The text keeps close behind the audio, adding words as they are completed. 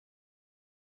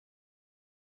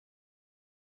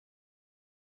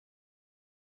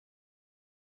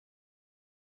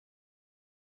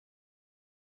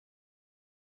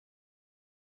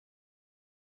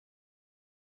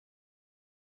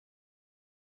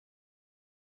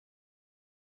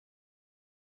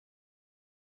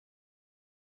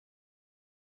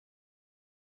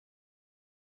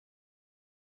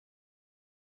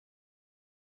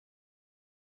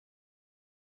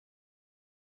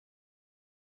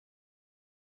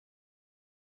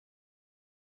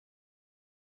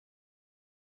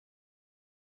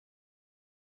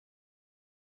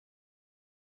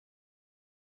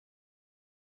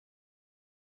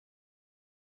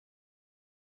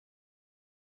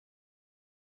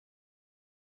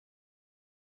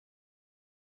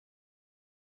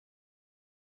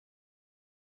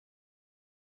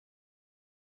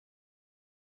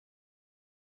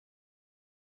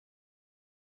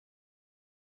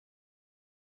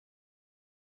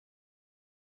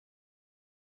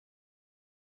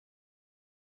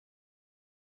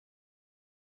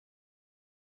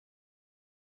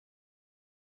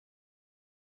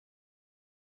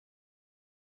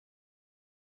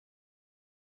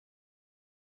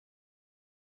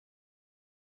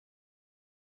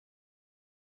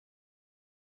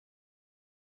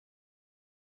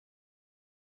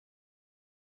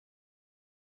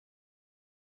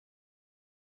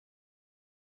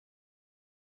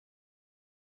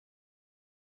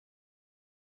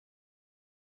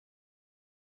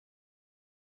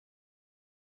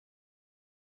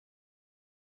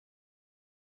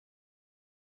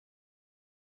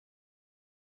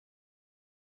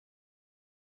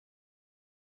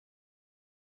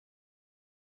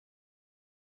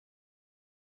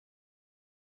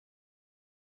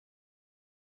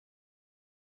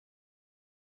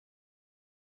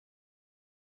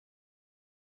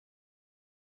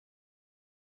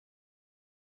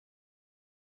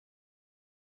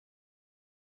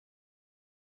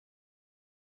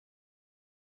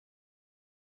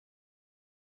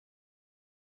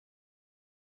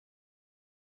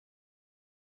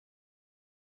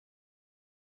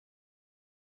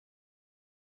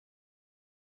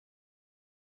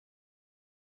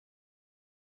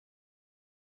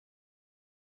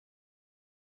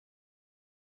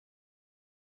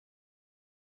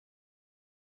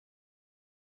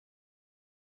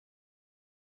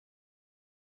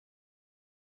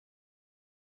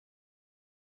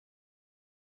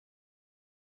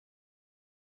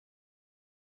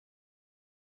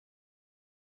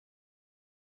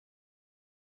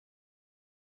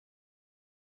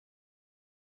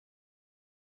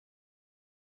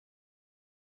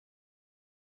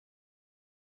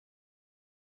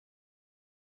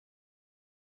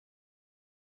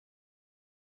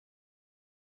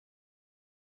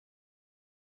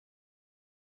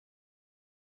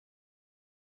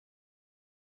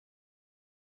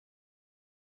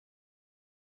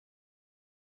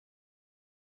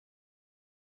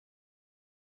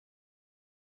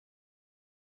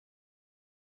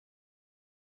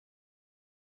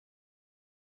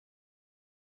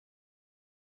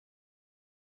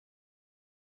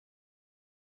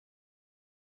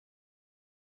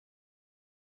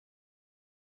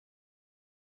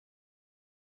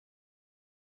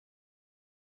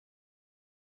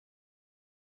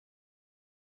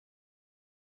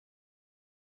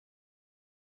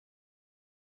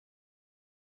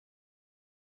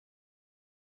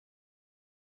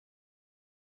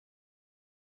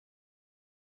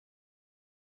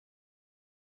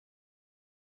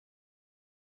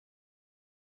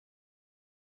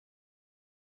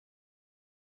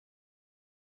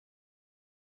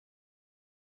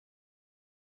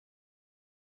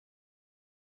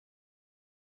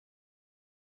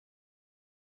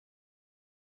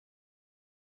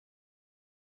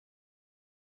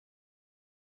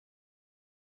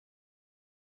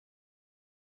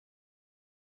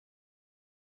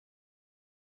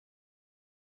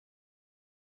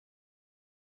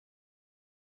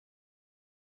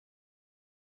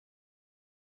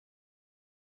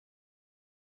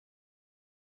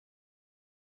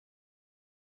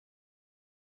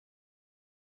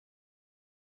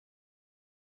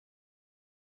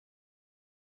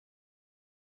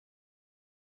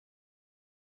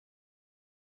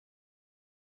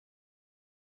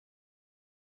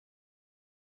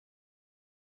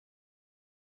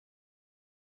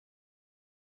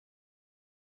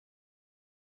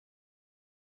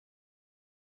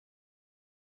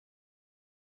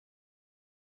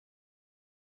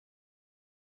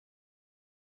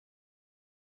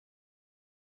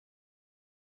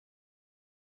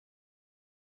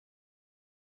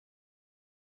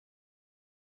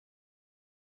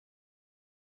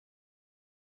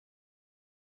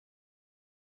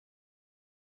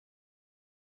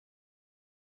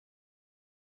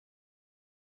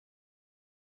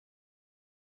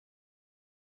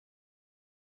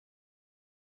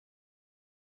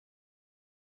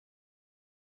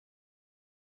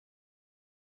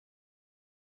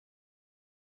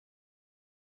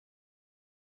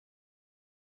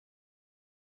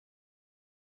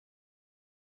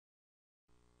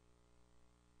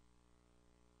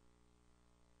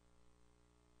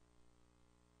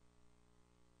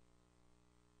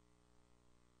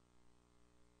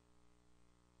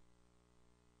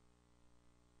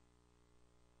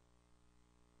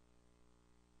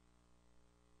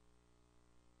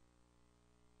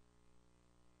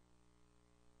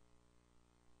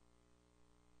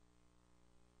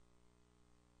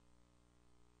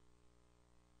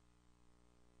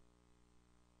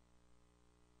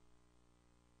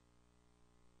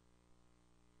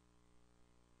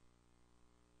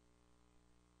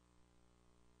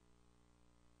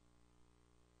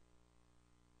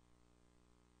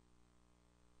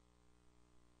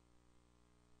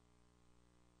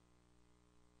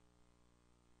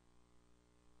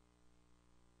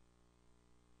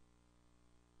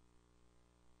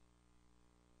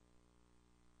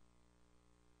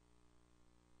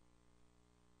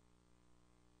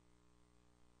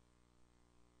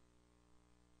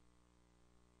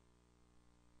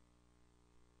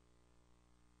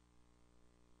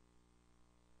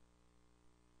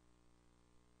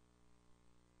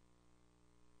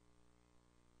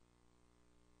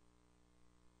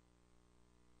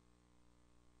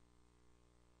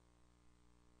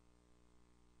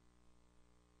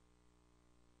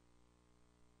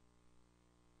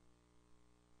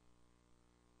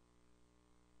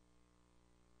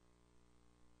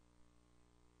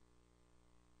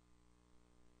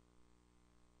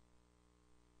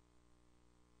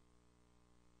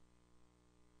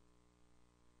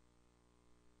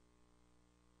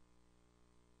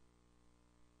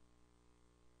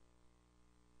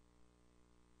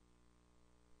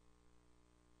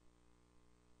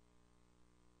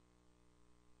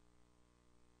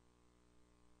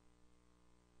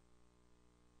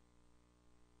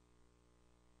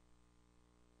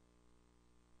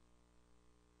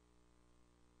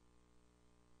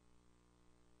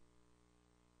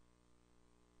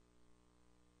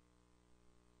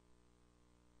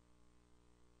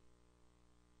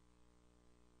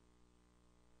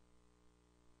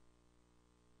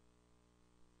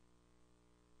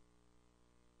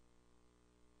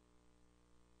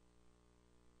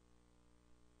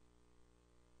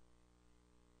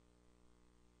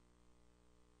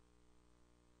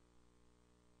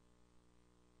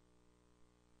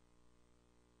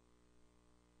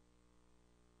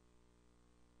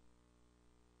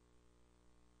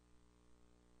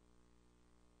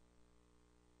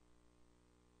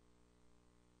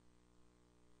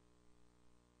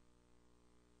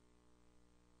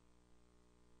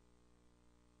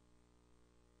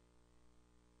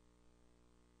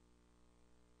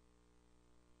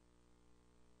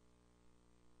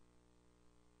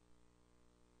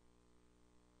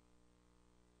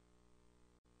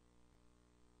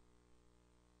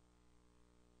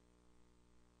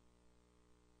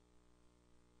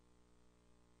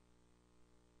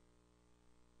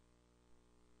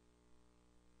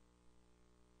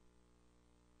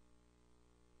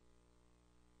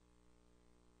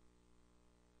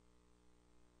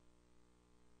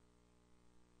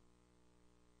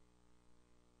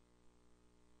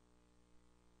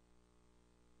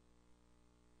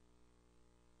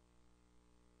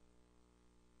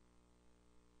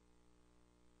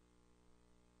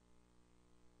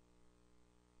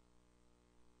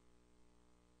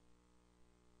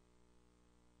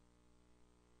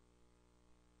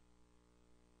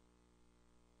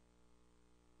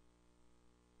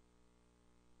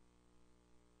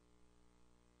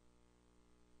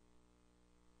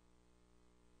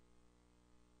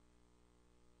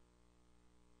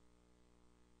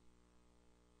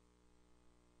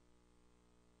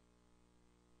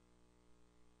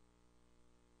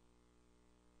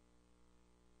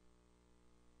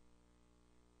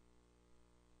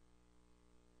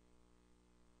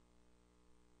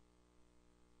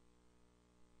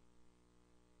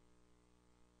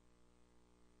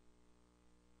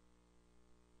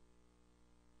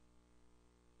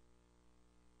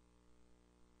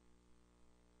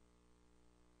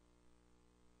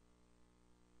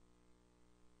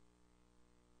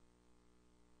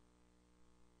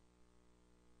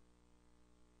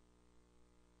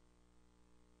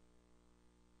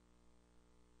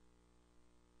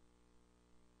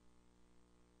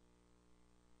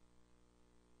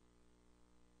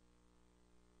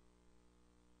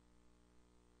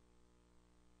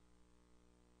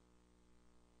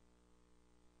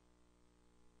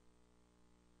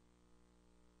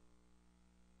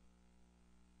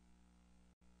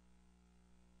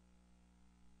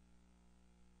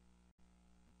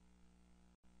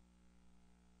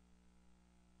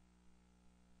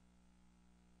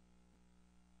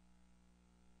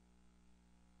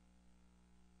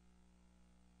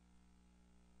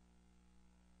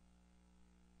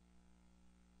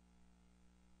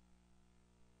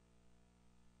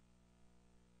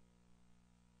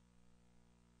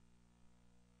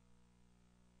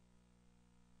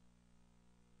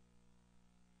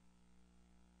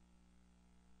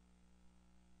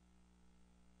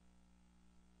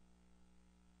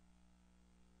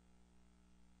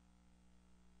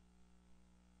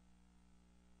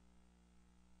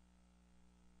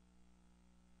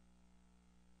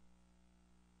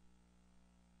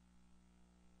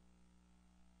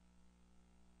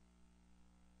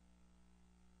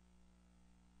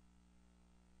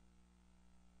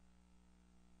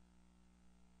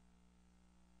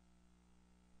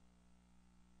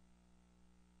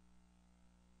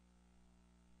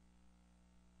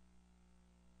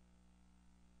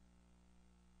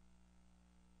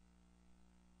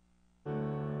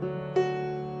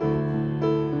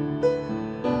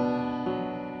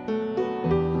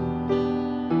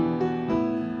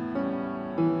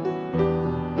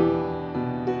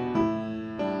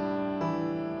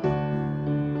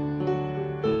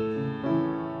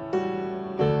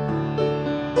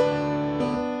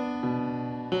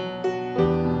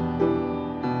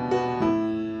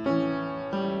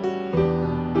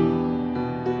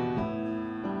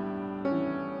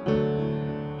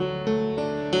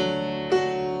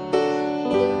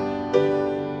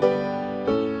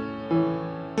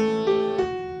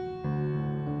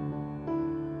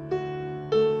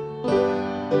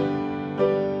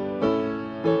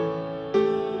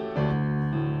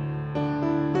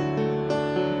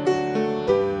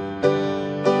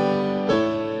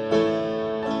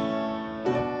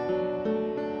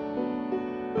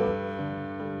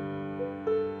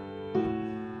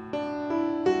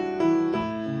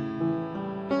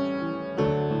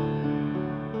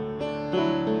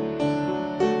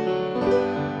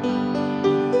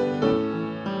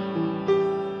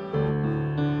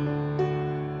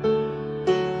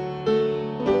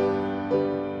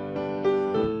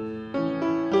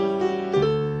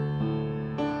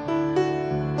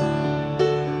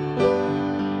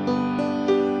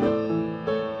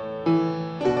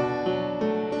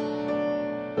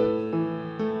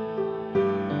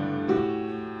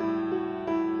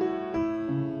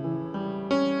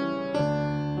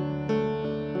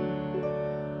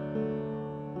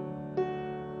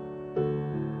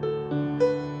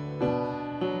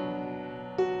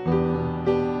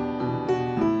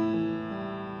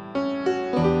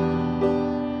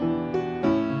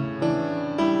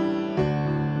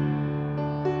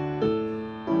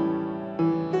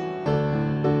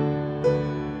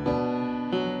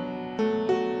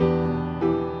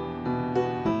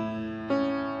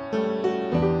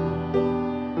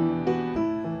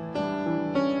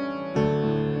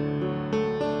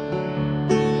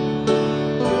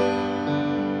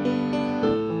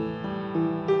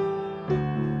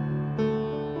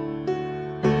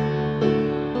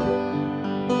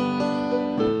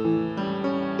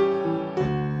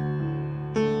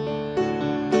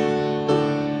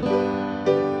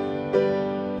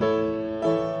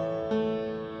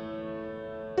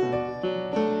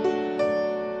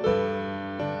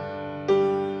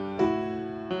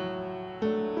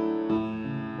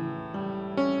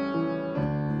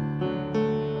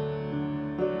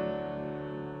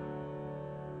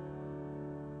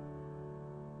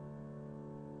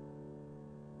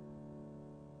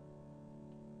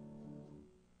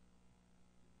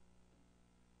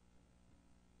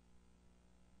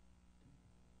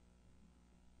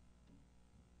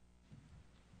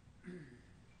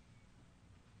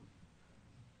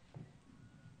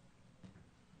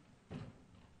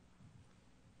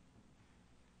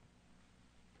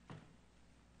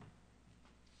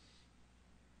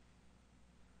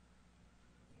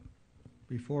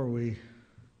Before we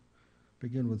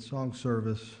begin with song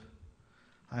service,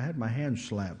 I had my hand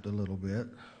slapped a little bit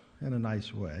in a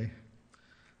nice way.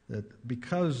 That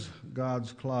because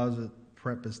God's closet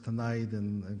prep is tonight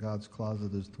and God's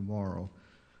closet is tomorrow,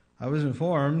 I was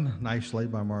informed nicely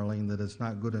by Marlene that it's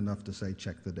not good enough to say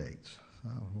check the dates.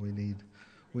 We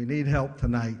need help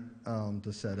tonight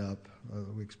to set up.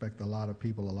 We expect a lot of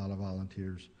people, a lot of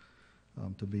volunteers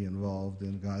to be involved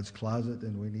in God's closet,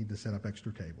 and we need to set up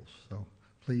extra tables. So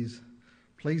please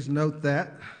note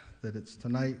that it's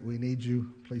tonight. We need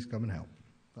you. Please come and help.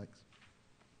 Thanks.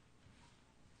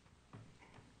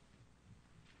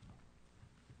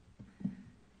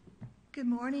 Good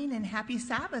morning and happy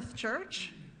Sabbath,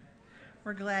 church.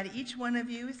 We're glad each one of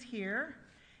you is here,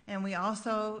 and we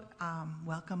also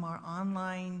welcome our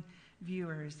online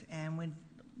viewers, and we're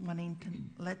wanting to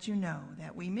let you know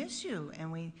that we miss you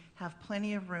and we have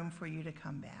plenty of room for you to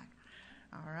come back.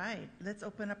 All right, let's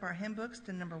open up our hymn books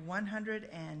to number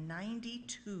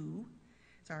 192.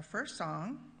 It's our first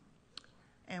song,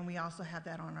 and we also have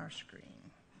that on our screen.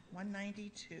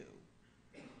 192.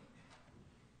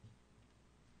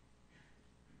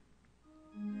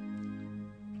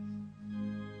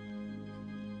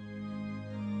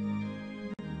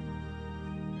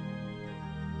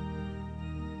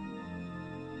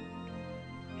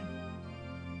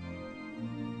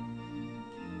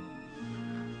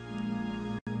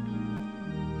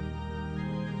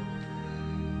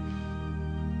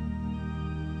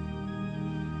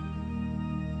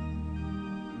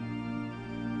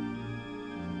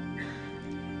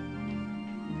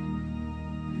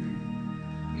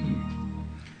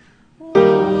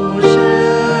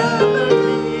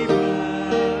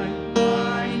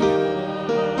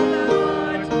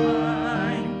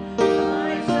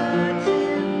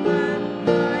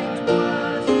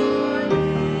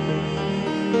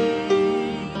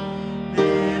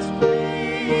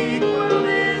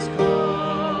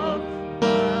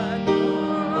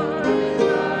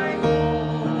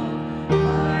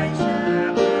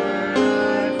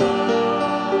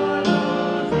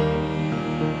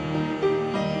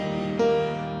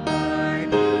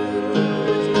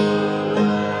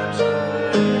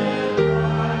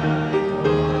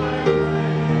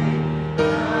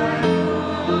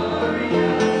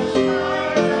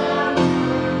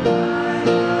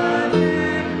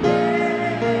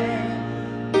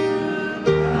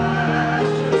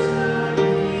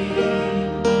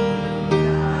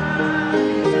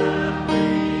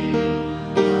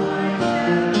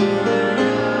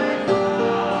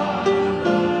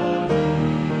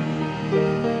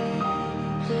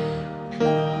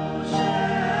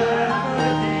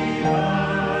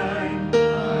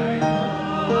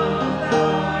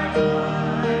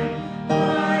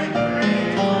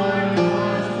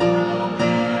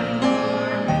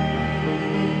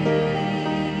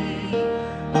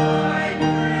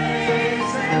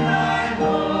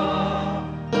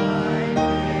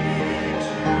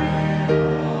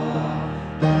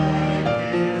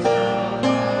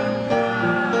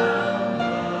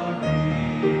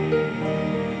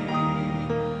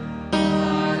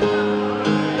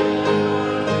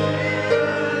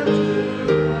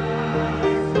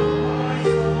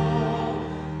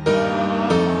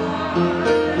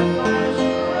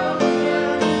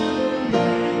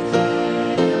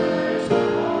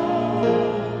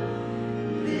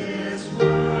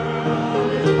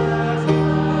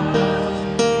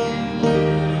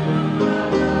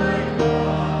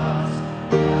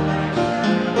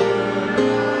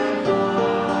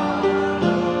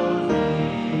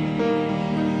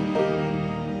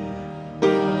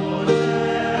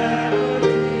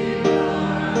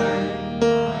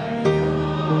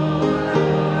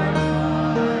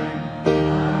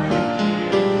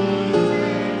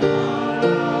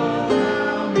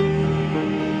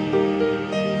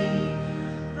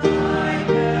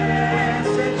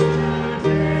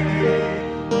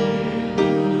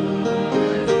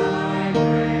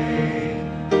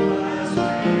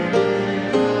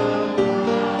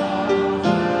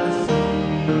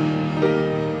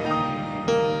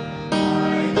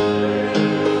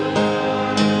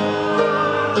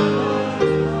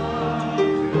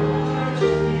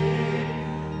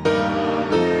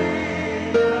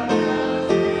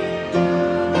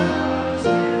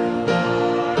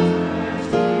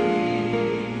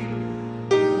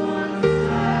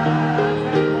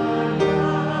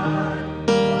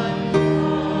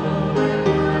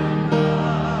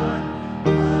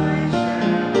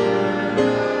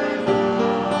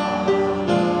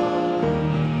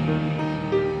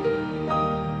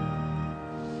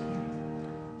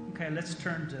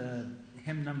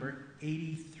 number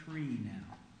 83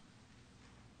 now.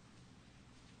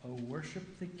 Oh, worship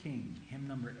the King, hymn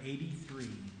number 83.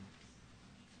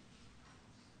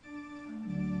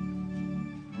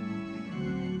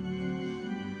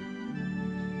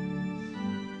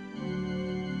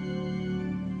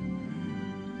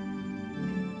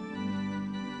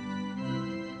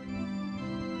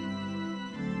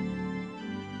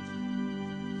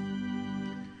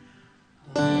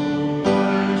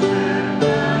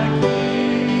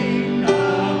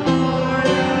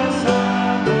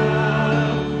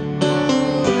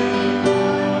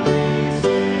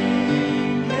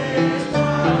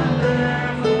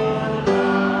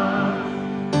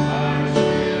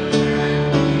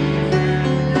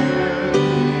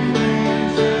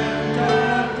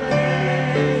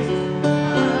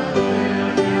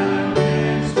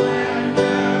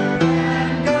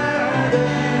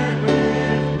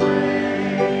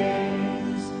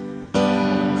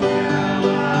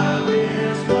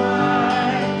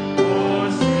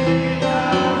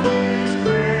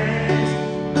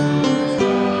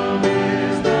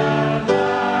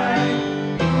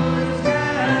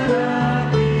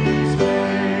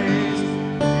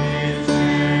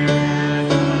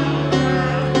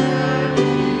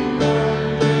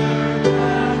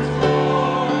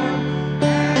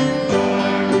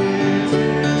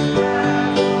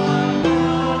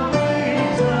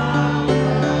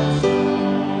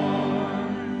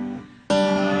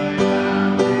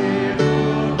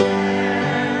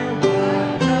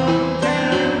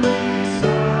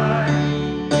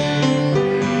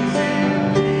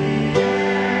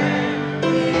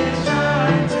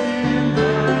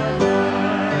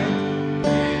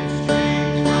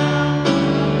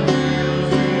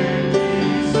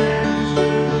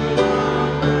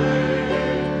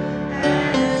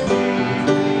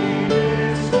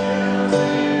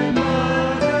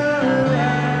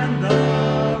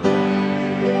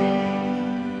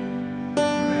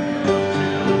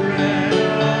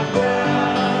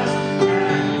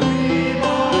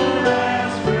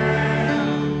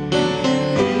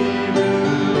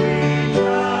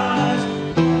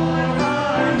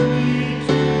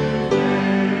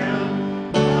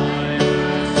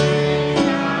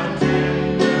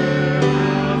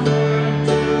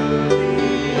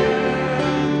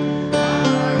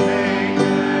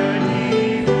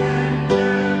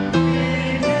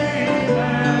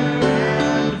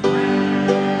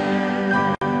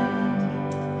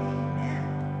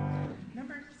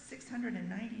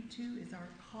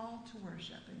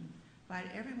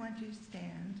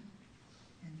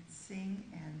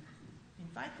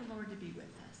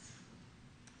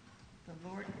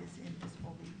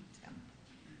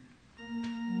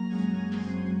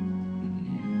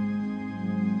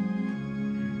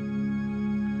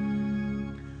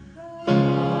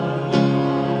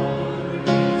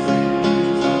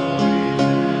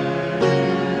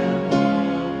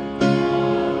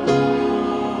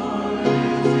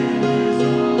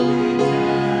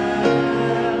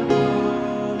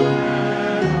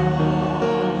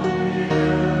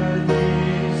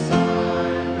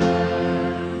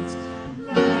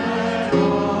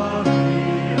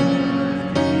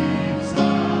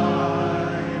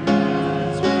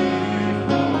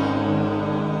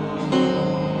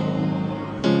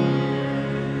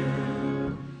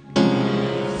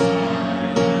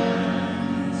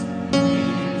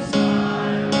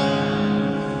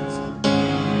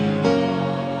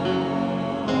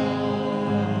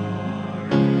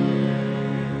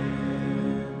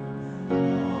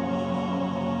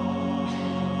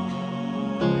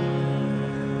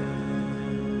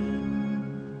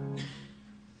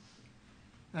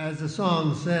 As the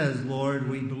song says, Lord,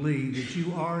 we believe that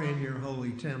you are in your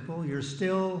holy temple. You're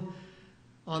still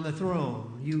on the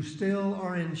throne. You still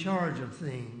are in charge of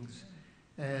things,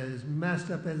 as messed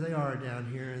up as they are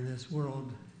down here in this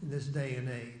world, in this day and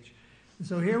age. And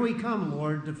so here we come,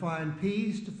 Lord, to find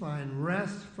peace, to find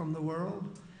rest from the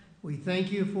world. We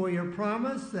thank you for your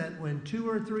promise that when 2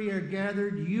 or 3 are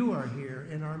gathered, you are here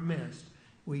in our midst.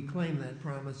 We claim that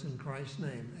promise in Christ's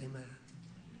name. Amen.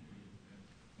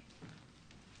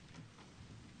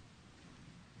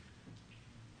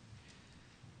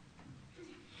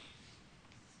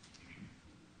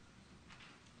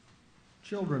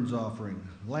 Children's offering,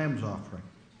 lamb's offering.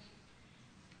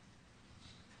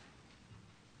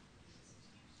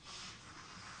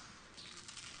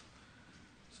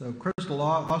 So Crystal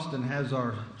Austin has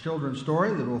our children's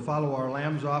story that will follow our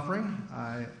lamb's offering.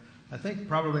 I think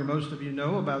probably most of you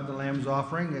know about the lamb's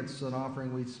offering. It's an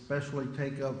offering we specially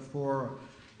take up for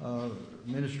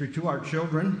ministry to our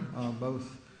children,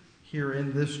 both here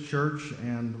in this church,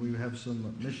 and we have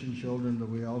some mission children that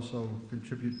we also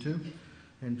contribute to.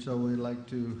 And so we'd like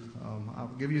to,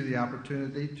 I'll give you the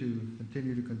opportunity to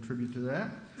continue to contribute to that.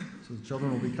 So the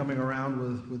children will be coming around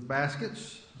with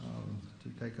baskets to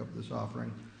take up this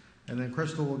offering. And then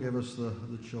Crystal will give us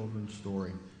the children's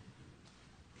story.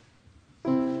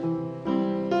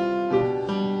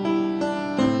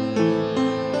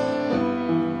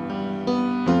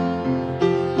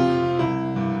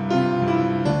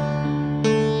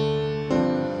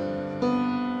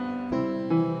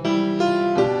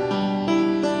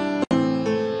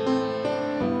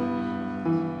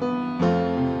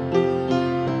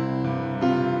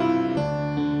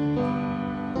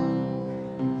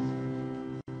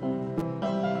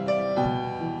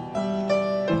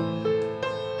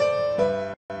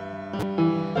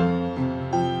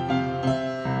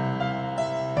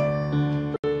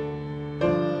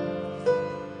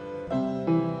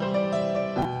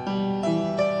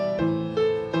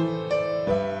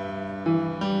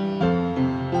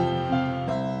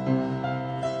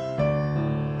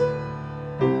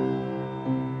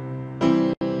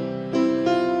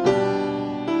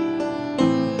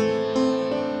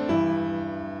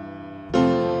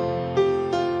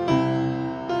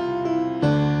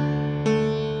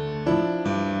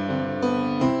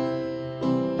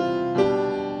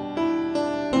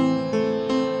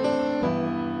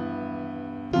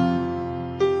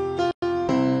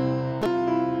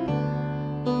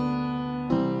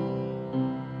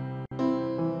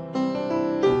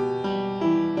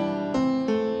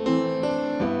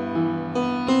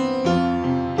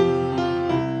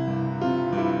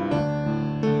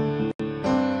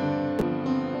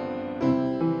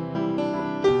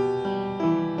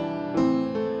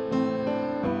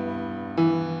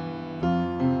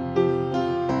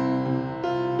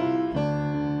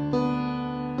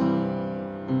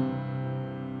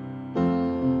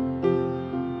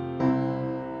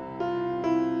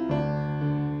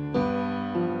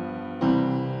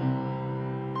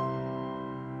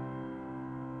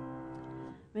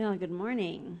 Well, good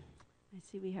morning. I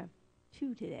see we have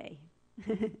two today.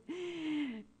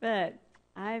 But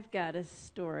I've got a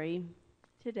story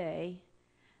today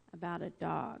about a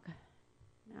dog.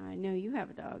 Now, I know you have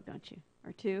a dog, don't you?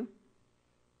 Or two?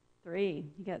 Three.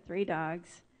 You got 3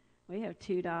 dogs. We have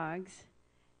 2 dogs.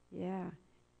 Yeah.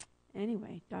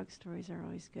 Anyway, dog stories are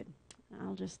always good.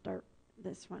 I'll just start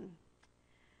this one.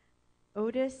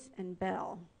 Otis and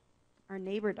Belle are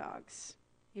neighbor dogs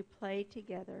who play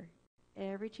together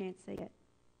every chance they get.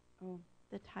 Oh,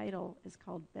 the title is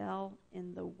called Belle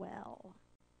in the Well.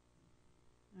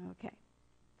 Okay.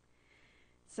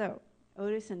 So,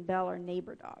 Otis and Belle are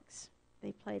neighbor dogs.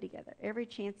 They play together every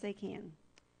chance they can.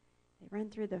 They run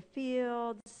through the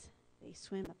fields. They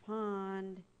swim in the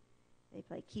pond. They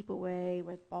play keep away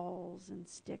with balls and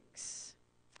sticks.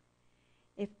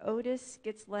 If Otis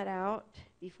gets let out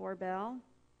before Belle,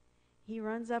 he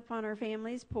runs up on her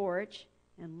family's porch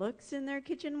and looks in their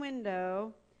kitchen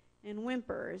window and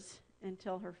whimpers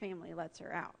until her family lets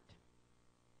her out.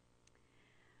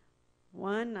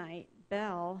 One night,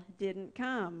 Belle didn't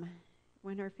come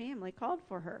when her family called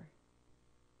for her.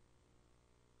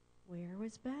 Where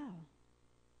was Belle?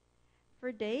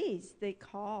 For days, they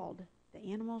called the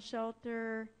animal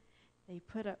shelter. They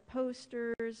put up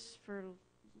posters for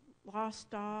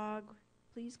lost dog,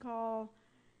 please call.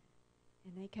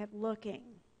 And they kept looking.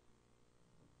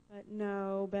 But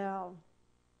no Belle.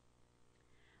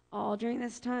 All during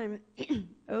this time,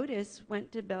 Otis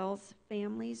went to Belle's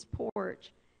family's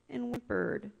porch and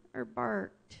whimpered or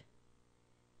barked.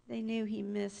 They knew he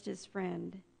missed his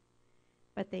friend,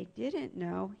 but they didn't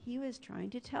know he was trying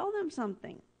to tell them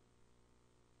something.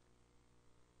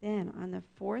 Then, on the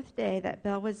 4th day that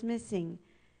Belle was missing,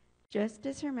 just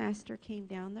as her master came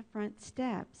down the front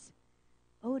steps,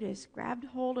 Otis grabbed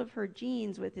hold of her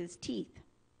jeans with his teeth.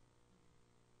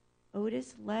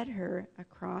 Otis led her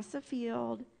across a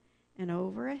field and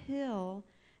over a hill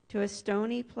to a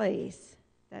stony place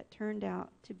that turned out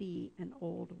to be an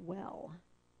old well.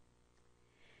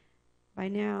 By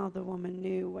now, the woman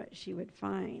knew what she would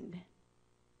find.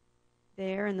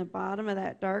 There in the bottom of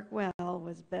that dark well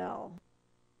was Belle,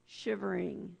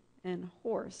 shivering and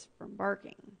hoarse from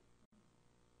barking.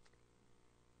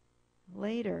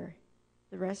 Later,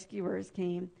 the rescuers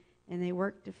came and they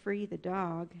worked to free the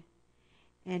dog,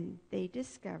 and they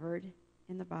discovered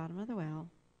in the bottom of the well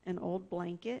an old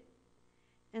blanket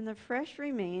and the fresh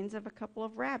remains of a couple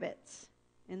of rabbits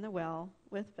in the well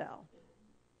with Belle.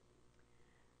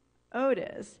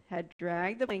 Otis had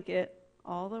dragged the blanket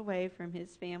all the way from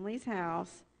his family's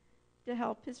house to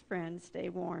help his friend stay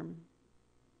warm.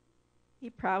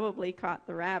 He probably caught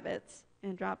the rabbits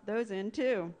and dropped those in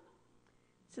too,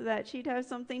 so that she'd have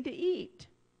something to eat.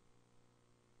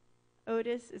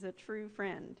 Otis is a true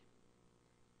friend.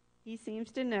 He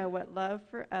seems to know what love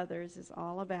for others is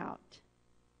all about.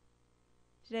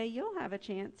 Today, you'll have a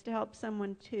chance to help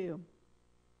someone too.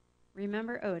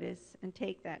 Remember Otis and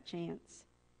take that chance.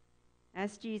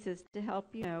 Ask Jesus to help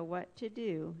you know what to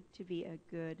do to be a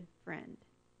good friend.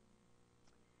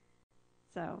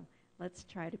 So let's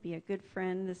try to be a good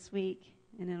friend this week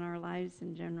and in our lives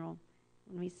in general.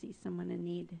 When we see someone in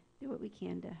need, do what we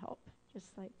can to help,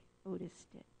 just like Otis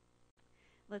did.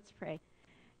 Let's pray.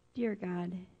 Dear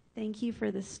God, thank you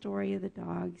for the story of the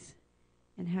dogs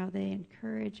and how they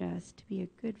encourage us to be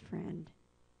a good friend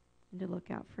and to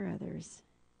look out for others.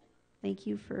 Thank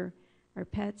you for our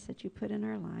pets that you put in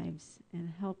our lives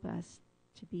and help us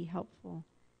to be helpful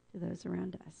to those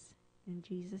around us. In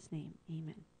Jesus' name,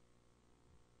 amen.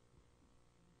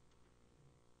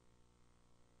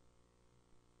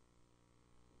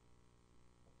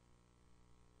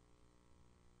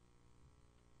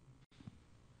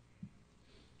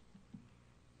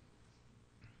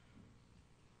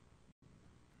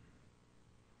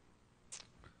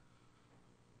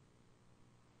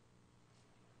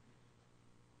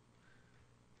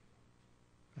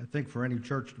 I think for any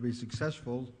church to be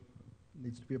successful, it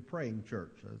needs to be a praying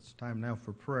church. It's time now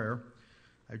for prayer.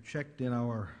 I checked in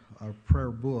our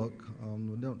prayer book.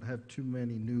 We don't have too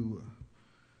many new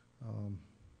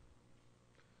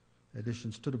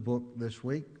additions to the book this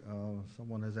week.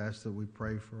 Someone has asked that we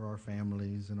pray for our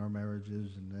families and our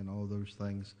marriages and all those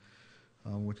things,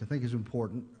 which I think is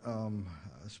important,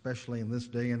 especially in this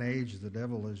day and age. The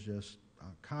devil is just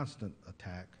a constant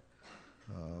attack,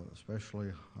 especially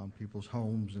on people's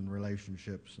homes and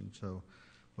relationships. And so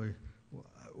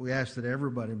we ask that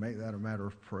everybody make that a matter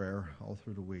of prayer all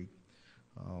through the week.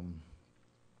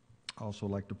 I also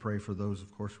like to pray for those,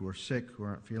 of course, who are sick, who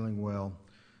aren't feeling well,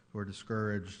 who are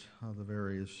discouraged, the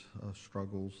various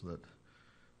struggles that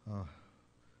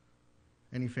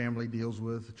any family deals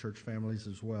with, church families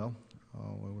as well.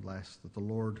 We would ask that the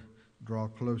Lord draw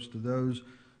close to those.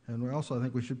 And we also, I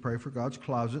think we should pray for God's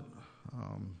closet.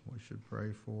 We should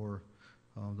pray for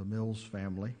the Mills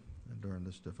family during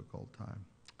this difficult time.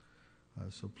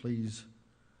 So please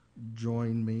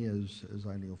join me as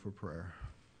I kneel for prayer.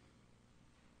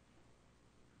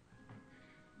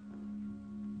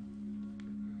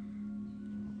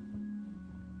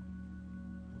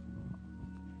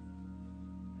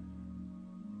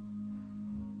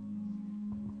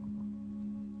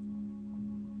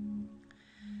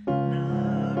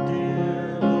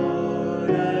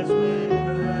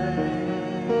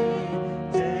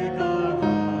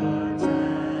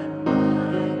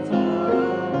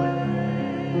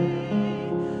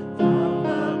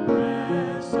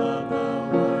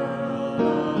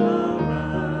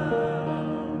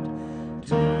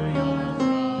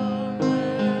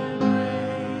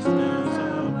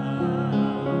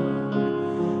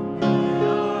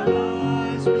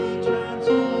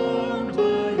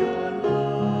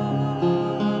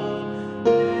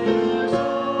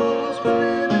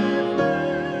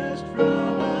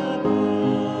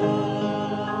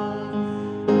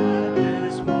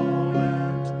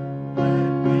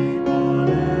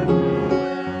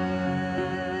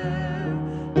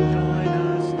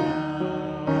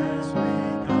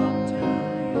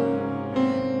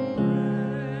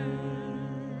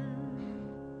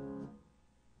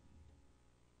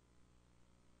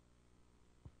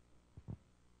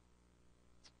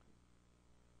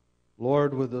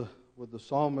 Lord, with the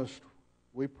psalmist,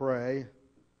 we pray,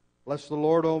 bless the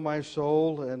Lord, O my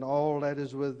soul, and all that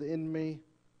is within me,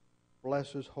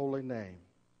 bless his holy name.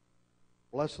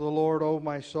 Bless the Lord, O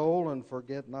my soul, and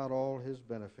forget not all his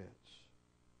benefits,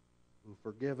 who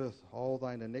forgiveth all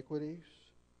thine iniquities,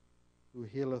 who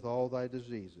healeth all thy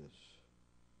diseases,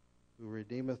 who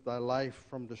redeemeth thy life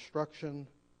from destruction,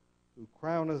 who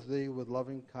crowneth thee with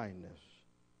loving kindness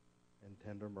and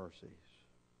tender mercies.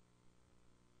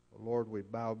 Lord, we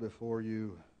bow before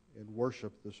you in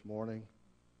worship this morning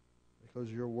because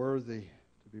you're worthy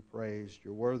to be praised.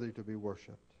 You're worthy to be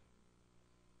worshiped.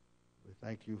 We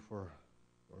thank you for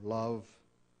your love,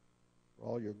 for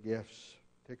all your gifts.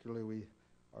 Particularly, we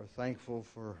are thankful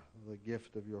for the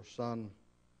gift of your Son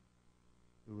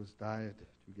who has died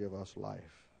to give us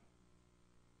life.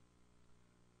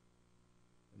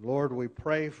 And Lord, we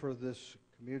pray for this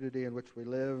community in which we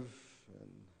live,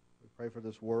 and we pray for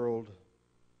this world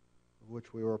of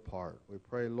which we are a part. We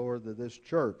pray, Lord, that this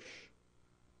church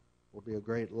will be a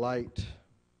great light,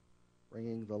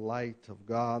 bringing the light of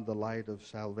God, the light of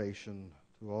salvation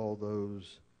to all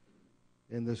those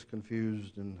in this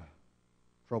confused and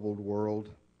troubled world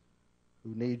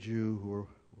who need you, who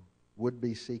would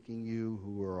be seeking you,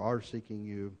 who are seeking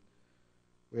you.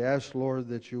 We ask, Lord,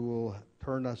 that you will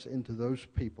turn us into those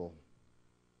people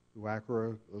who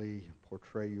accurately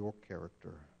portray your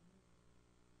character.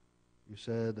 You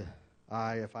said,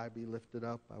 if I be lifted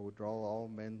up, I will draw all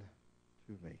men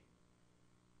to me.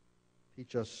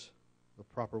 Teach us the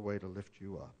proper way to lift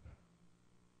you up.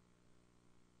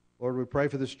 Lord, we pray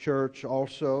for this church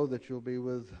also that you'll be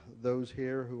with those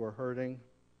here who are hurting,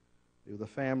 be with the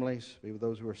families, be with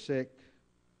those who are sick,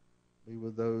 be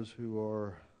with those who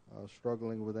are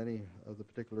struggling with any of the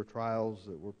particular trials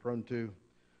that we're prone to.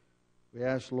 We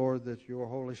ask, Lord, that your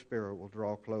Holy Spirit will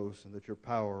draw close and that your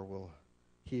power will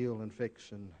heal and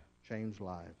fix and change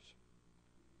lives.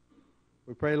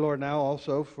 We pray, Lord, now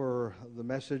also for the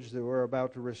message that we're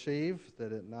about to receive,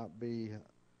 that it not be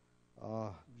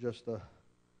just a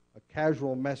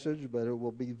casual message, but it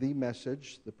will be the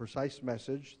message, the precise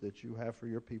message that you have for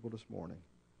your people this morning.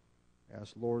 I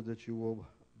ask, Lord, that you will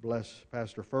bless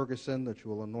Pastor Ferguson, that you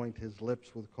will anoint his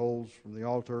lips with coals from the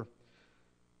altar.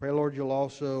 Pray, Lord, you'll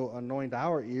also anoint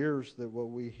our ears, that what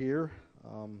we hear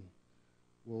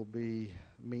will be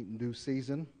meet in due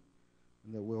season,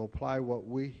 and that we'll apply what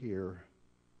we hear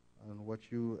and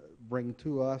what you bring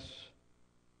to us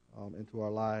into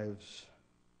our lives.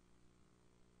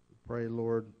 We pray,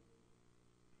 Lord,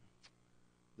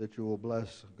 that you will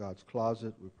bless God's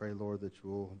closet. We pray, Lord, that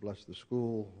you will bless the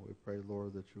school. We pray,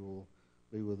 Lord, that you will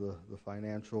be with the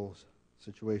financial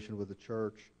situation with the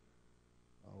church.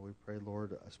 We pray,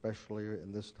 Lord, especially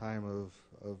in this time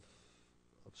of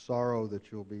sorrow,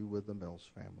 that you'll be with the Mills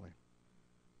family.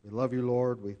 We love you,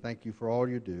 Lord. We thank you for all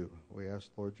you do. We ask,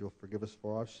 Lord, you'll forgive us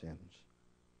for our sins.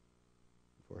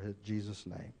 For Jesus'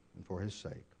 name and for his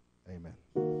sake. Amen.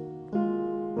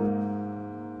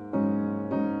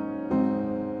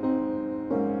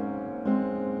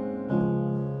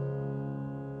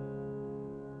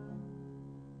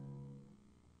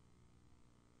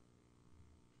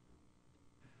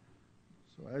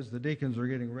 So as the deacons are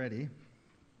getting ready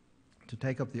to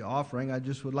take up the offering, I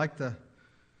just would like to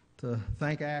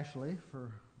thank Ashley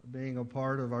for being a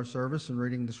part of our service and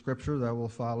reading the scripture that will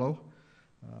follow.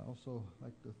 Also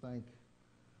like to thank,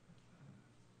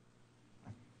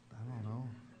 I don't know,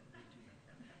 I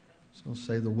was going to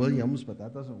say the Williams, but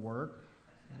that doesn't work.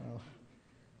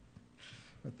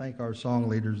 But thank our song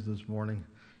leaders this morning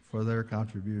for their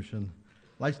contribution.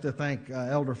 I'd like to thank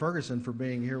Elder Ferguson for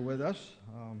being here with us.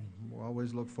 We'll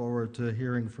always look forward to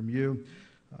hearing from you.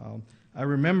 I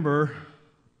remember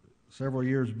several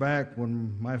years back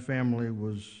when my family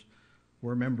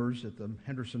were members at the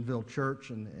Hendersonville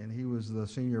Church, and he was the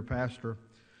senior pastor.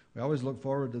 We always look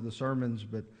forward to the sermons,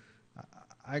 but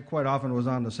I quite often was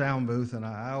on the sound booth, and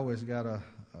I always got a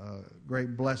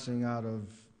great blessing out of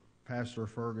Pastor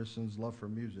Ferguson's love for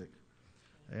music.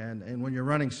 And when you're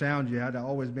running sound, you had to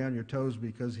always be on your toes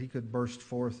because he could burst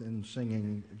forth in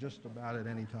singing just about at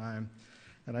any time.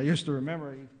 And I used to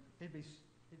remember he'd be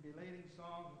leading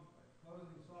song, closing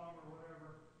song or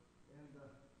whatever, and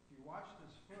if you watched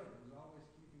his foot, it was always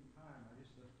keeping time. I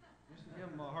used to give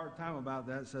him a hard time about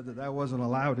that, said that wasn't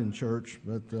allowed in church,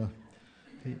 but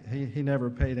he never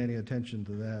paid any attention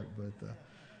to that. But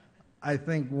I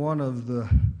think one of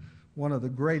the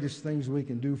greatest things we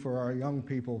can do for our young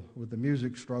people with the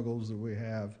music struggles that we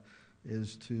have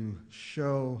is to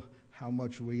show how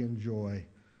much we enjoy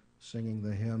singing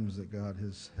the hymns that God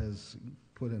has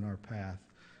put in our path.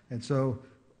 And so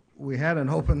we had an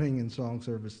opening in song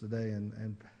service today,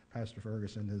 and Pastor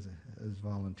Ferguson has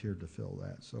volunteered to fill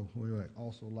that. So we would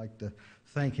also like to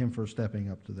thank him for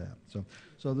stepping up to that.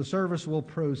 So the service will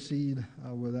proceed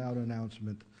without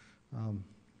announcement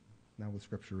now with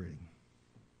scripture reading.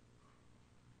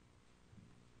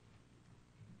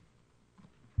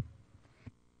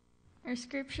 Our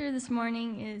scripture this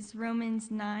morning is Romans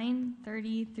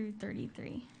 9:30 through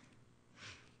 33.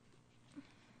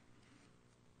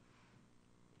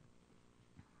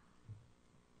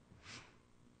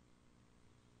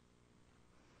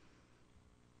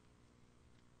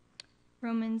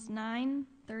 Romans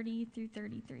 9:30 through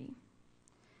 33.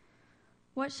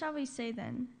 What shall we say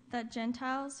then? That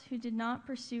Gentiles who did not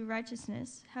pursue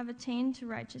righteousness have attained to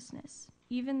righteousness,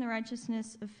 even the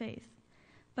righteousness of faith.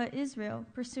 But Israel,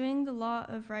 pursuing the law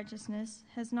of righteousness,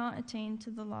 has not attained to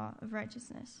the law of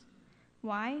righteousness.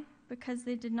 Why? Because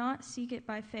they did not seek it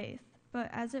by faith, but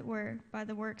as it were, by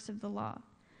the works of the law.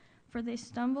 For they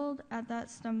stumbled at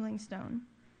that stumbling stone.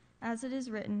 As it is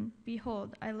written,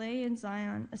 Behold, I lay in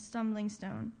Zion a stumbling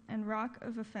stone and rock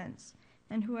of offense,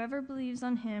 and whoever believes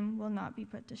on him will not be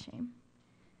put to shame.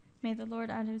 May the Lord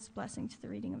add his blessing to the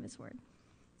reading of his word.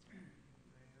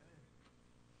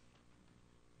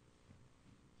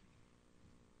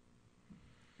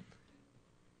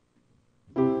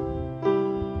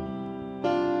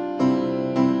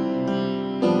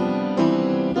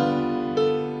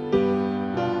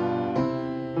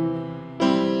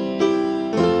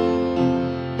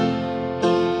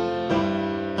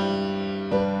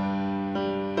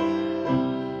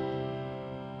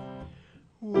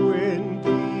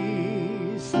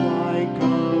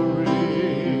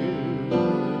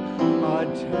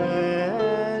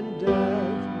 attendeth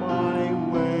my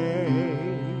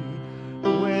way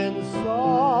when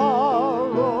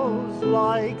sorrows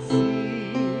like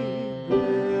sea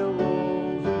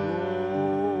billows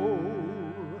roll.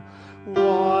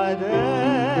 Whatever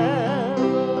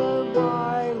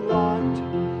my lot,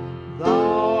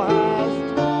 thou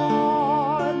hast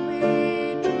taught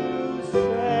me to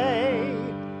say,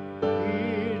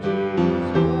 it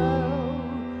is well,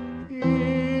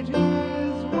 it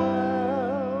is well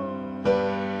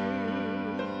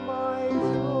with my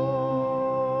soul.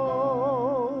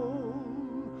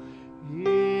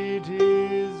 It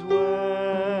is well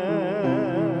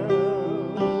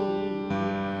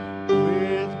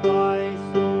with my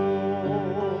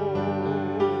soul.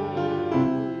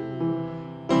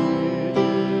 It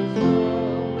is well,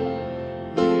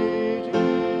 it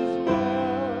is well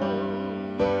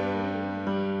with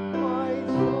my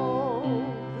soul.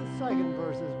 The second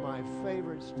verse is my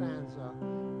favorite stanza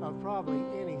of probably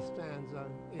any stanza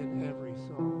in every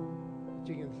song that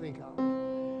you can think of.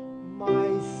 My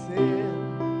sin,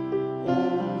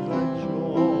 oh, the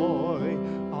joy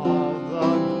of the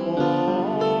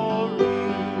glorious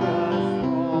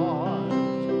thought.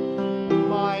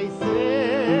 My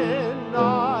sin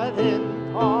not in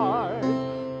part,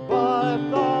 but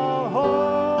the whole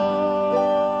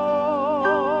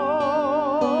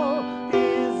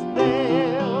is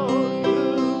nailed to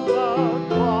the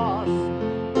cross,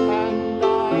 and I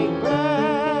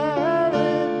bear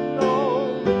it no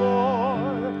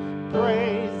more.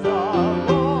 Praise the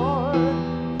Lord,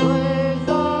 praise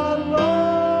the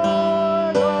Lord,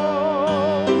 oh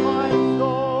my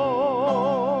soul.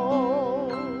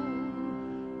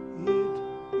 It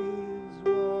is well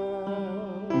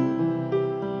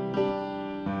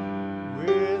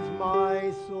with my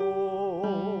soul.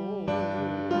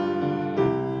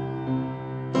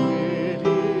 It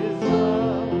is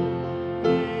well,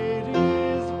 it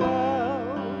is well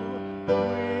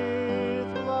with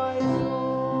my soul.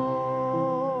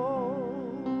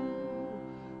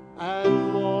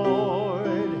 And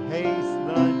Lord, haste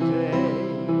the day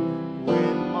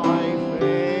when my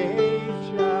faith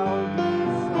shall be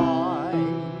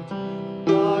sight.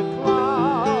 The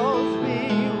clouds be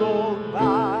rolled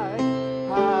back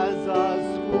as a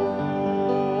scroll.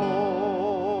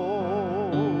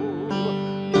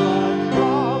 The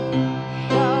trump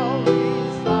shall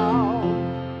resound,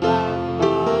 and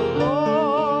the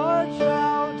Lord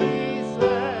shall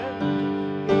descend.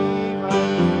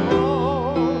 Even so,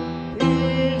 it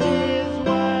is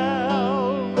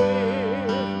well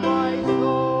with my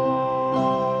soul.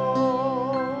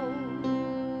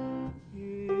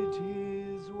 It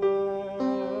is well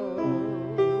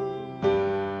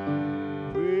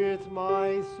with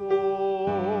my soul.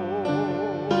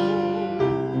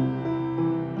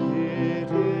 It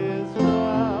is well, it is well with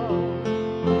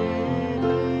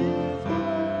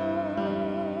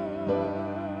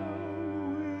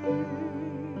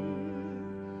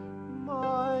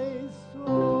my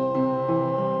soul.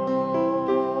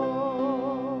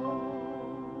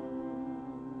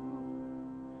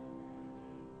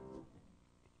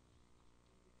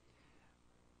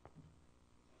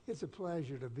 It's a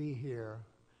pleasure to be here.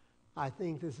 I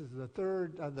think this is the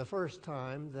first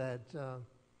time that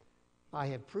I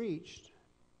have preached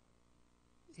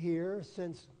here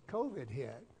since COVID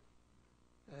hit.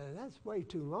 And that's way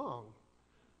too long.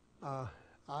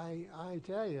 I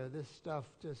tell you, this stuff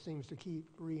just seems to keep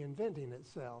reinventing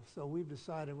itself. So we've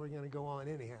decided we're going to go on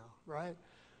anyhow, right?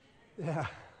 Yeah.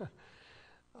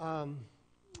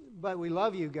 But we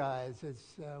love you guys.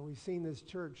 We've seen this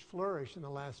church flourish in the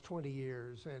last 20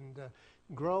 years and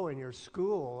grow in your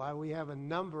school. We have a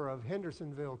number of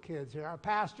Hendersonville kids here. Our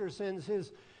pastor sends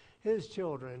his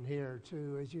children here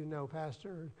to, as you know,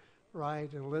 Pastor Wright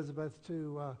and Elizabeth,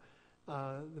 to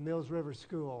the Mills River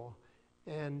School.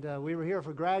 And we were here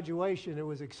for graduation. It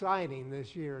was exciting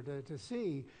this year to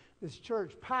see this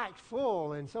church packed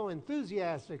full and so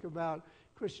enthusiastic about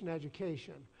Christian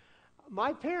education.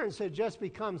 My parents had just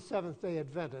become Seventh-day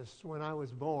Adventists when I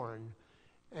was born,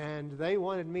 and they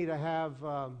wanted me to have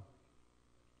a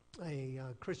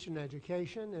Christian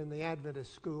education in the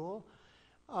Adventist school.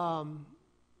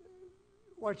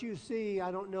 What you see,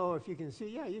 I don't know if you can see.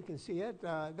 Yeah, you can see it.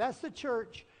 That's the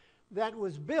church that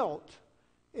was built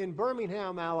in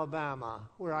Birmingham, Alabama,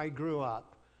 where I grew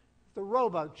up. The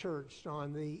Roebuck Church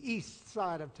on the east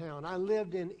side of town. I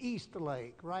lived in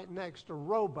Eastlake, right next to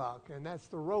Roebuck, and that's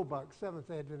the Roebuck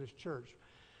Seventh-day Adventist Church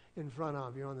in front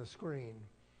of you on the screen.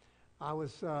 I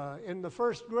was in the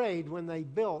first grade when they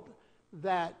built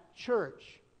that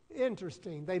church.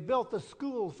 Interesting. They built the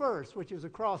school first, which is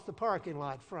across the parking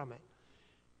lot from it.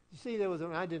 You see,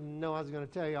 I didn't know I was going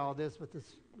to tell you all this, but the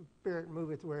Spirit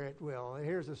moveth where it will. And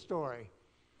here's a story.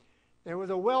 There was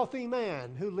a wealthy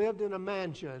man who lived in a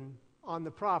mansion on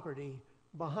the property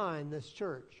behind this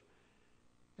church.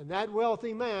 And that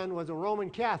wealthy man was a Roman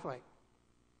Catholic.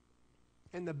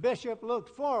 And the bishop looked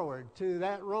forward to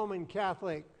that Roman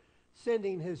Catholic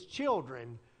sending his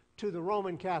children to the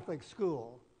Roman Catholic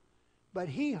school. But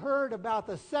he heard about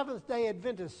the Seventh-day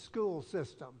Adventist school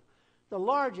system, the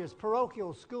largest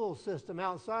parochial school system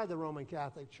outside the Roman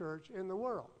Catholic Church in the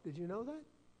world. Did you know that?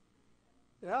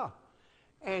 Yeah.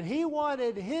 And he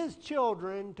wanted his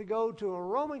children to go to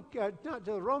not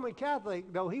to a Roman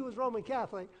Catholic, though he was Roman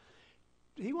Catholic.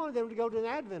 He wanted them to go to an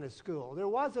Adventist school. There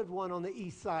wasn't one on the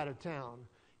east side of town.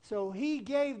 So he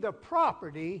gave the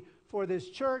property for this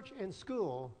church and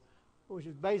school, which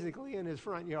is basically in his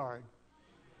front yard.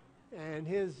 And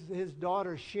his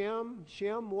daughter, Shem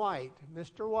White,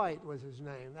 Mr. White was his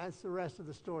name. That's the rest of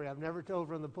the story. I've never told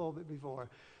from the pulpit before.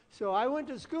 So I went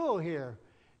to school here.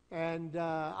 And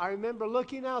I remember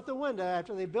looking out the window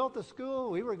after they built the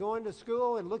school. We were going to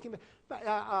school and looking.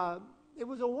 It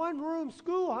was a one-room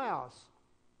schoolhouse,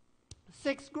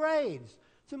 6 grades.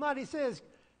 Somebody says,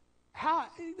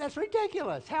 that's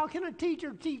ridiculous. How can a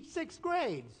teacher teach 6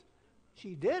 grades?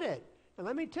 She did it. And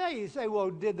let me tell you, you say, well,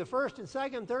 did the first and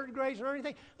second, third grades or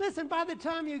anything? Listen, by the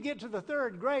time you get to the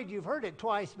 3rd grade, you've heard it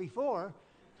twice before.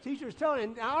 Teachers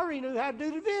telling you, I already knew how to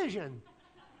do division,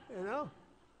 you know.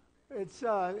 It's,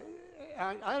 I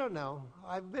don't know.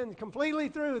 I've been completely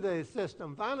through the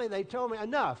system. Finally, they told me,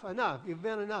 enough, you've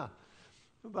been enough.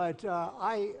 But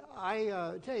I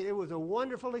tell you, it was a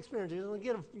wonderful experience. I'm going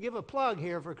to give a plug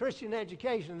here for Christian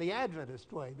education the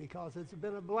Adventist way, because it's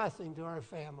been a blessing to our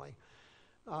family.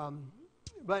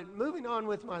 But moving on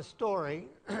with my story,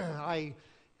 I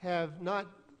have not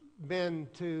been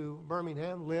to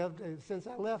Birmingham, lived since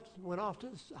I went off to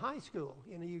high school.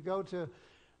 You know, you go to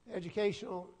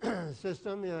educational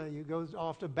system, you go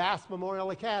off to Bass Memorial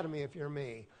Academy if you're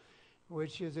me,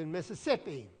 which is in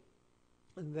Mississippi.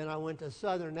 And then I went to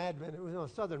Southern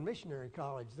Southern Missionary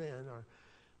College then, or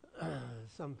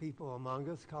some people among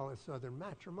us call it Southern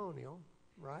Matrimonial,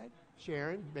 right?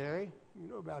 Sharon, Barry, you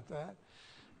know about that.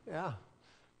 Yeah.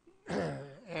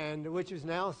 And which is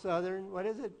now Southern, what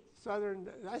is it? Southern,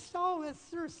 it's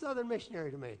sure Southern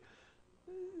Missionary to me.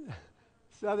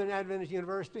 Southern Adventist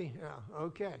University? Yeah,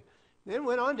 okay. Then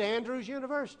went on to Andrews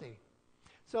University.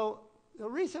 So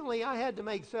recently I had to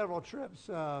make several trips,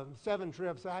 7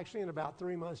 trips actually, in about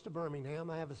 3 months to Birmingham.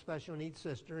 I have a special needs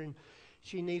sister, and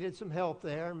she needed some help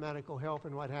there, medical help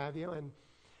and what have you,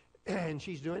 and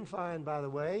she's doing fine, by the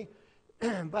way.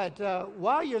 But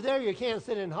while you're there, you can't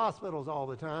sit in hospitals all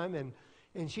the time,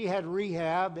 and she had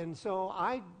rehab, and so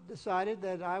I decided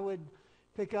that I would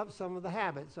pick up some of the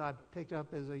habits I picked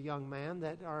up as a young man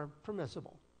that are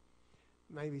permissible.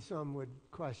 Maybe some would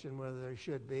question whether there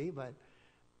should be, but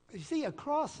you see,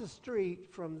 across the street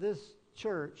from this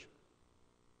church,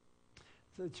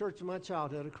 the church of my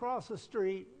childhood, across the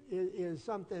street is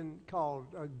something called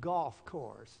a golf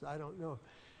course. I don't know.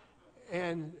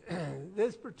 And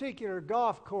this particular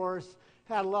golf course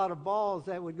had a lot of balls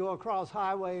that would go across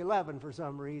Highway 11 for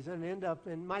some reason,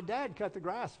 and my dad cut the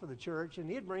grass for the church, and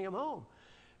he'd bring them home.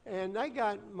 And that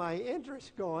got my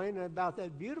interest going about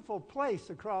that beautiful place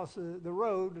across the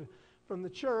road from the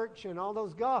church and all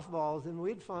those golf balls, and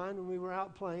we'd find when we were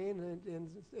out playing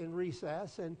in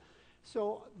recess. And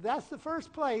so that's the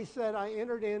first place that I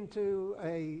entered into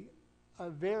a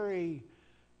very,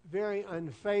 very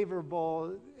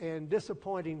unfavorable and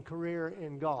disappointing career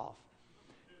in golf.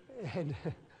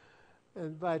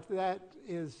 But that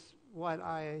is what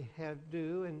I have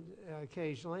do and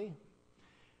occasionally.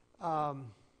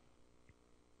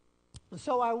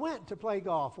 So I went to play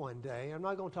golf one day. I'm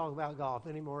not going to talk about golf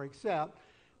anymore, except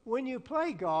when you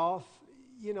play golf,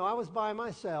 you know, I was by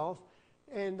myself,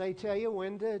 and they tell you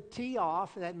when to tee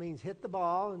off. That means hit the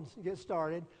ball and get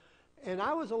started. And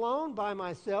I was alone by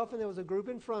myself, and there was a group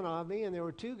in front of me, and there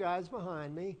were 2 guys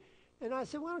behind me. And I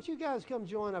said, why don't you guys come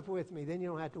join up with me? Then you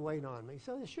don't have to wait on me.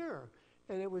 So, sure.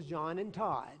 And it was John and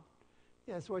Todd.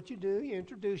 That's what you do. You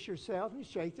introduce yourself, and you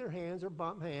shake their hands or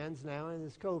bump hands now in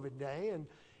this COVID day.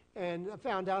 And I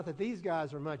found out that these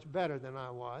guys are much better than I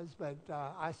was, but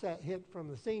I hit from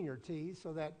the senior tee,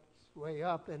 so that's way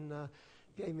up, and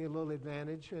gave me a little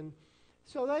advantage. And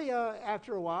so they,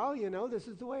 after a while, you know, this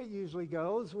is the way it usually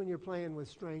goes when you're playing with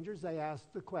strangers. They ask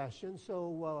the question,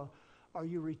 so are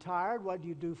you retired? What do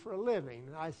you do for a living?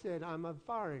 I said, I'm a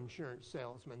fire insurance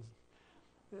salesman.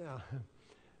 Yeah.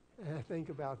 Think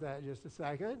about that just a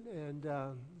second. And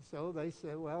so they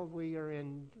said, well, we are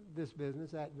in this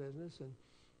business, that business, and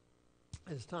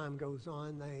as time goes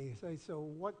on, they say, so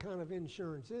what kind of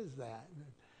insurance is that? And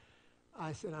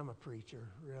I said, I'm a preacher,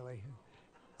 really.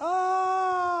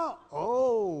 Oh,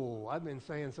 I've been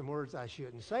saying some words I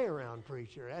shouldn't say around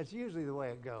preacher. That's usually the way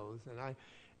it goes.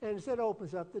 And it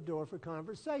opens up the door for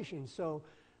conversation. So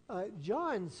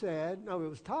John said, no, it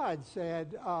was Todd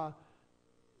said,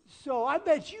 so I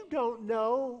bet you don't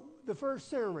know the first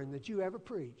sermon that you ever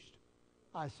preached.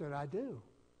 I said, I do.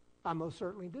 I most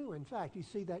certainly do. In fact, you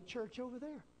see that church over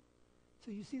there?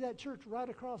 So you see that church right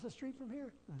across the street from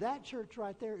here? That church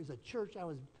right there is a church I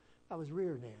was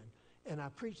reared in. And I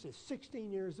preached at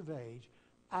 16 years of age.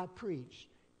 I preached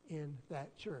in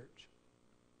that church.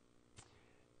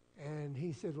 And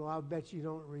he said, well, I'll bet you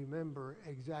don't remember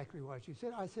exactly what you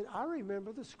said. I said, I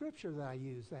remember the scripture that I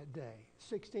used that day.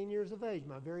 16 years of age,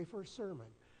 my very first sermon.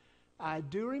 I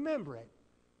do remember it.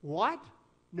 What?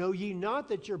 Know ye not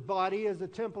that your body is a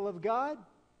temple of God?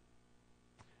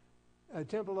 A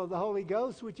temple of the Holy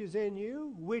Ghost, which is in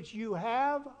you, which you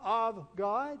have of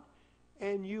God,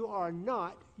 and you are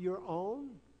not your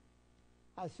own?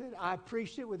 I said, I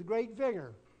preached it with great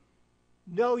vigor.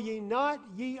 Know ye not,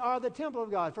 ye are the temple of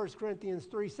God. 1 Corinthians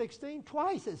 3:16,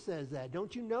 twice it says that.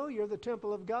 Don't you know you're the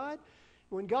temple of God?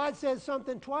 When God says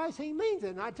something twice, he means it.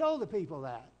 And I told the people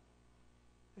that.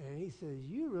 And he says,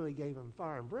 you really gave them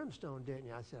fire and brimstone, didn't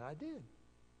you? I said, I did.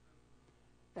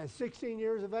 At 16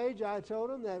 years of age, I told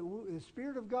them that the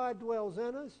Spirit of God dwells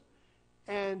in us.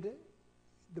 And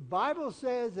the Bible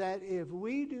says that if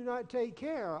we do not take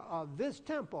care of this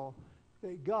temple,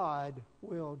 that God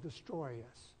will destroy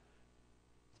us.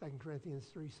 2 Corinthians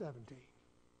 3:17.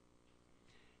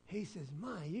 He says,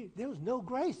 there was no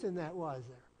grace in that, was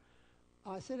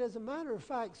there? I said, as a matter of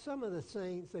fact, some of the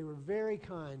saints, they were very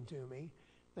kind to me.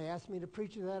 They asked me to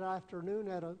preach that afternoon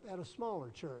at a smaller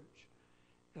church.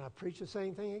 And I preached the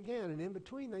same thing again. And in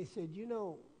between, they said, you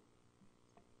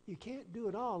can't do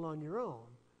it all on your own.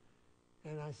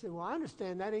 And I said, well, I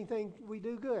understand that. Anything we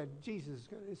do good, Jesus.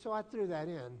 So I threw that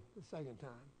in the second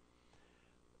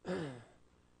time.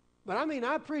 But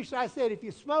I preached, I said, if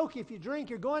you smoke, if you drink,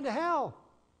 you're going to hell.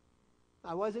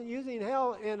 I wasn't using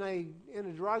hell in a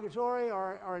derogatory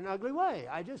or an ugly way.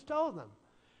 I just told them.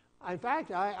 In fact,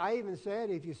 I even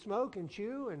said, if you smoke and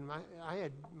chew, and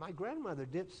my grandmother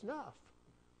dipped snuff.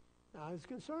 I was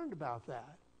concerned about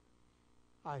that.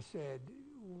 I said,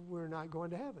 we're not going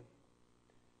to heaven.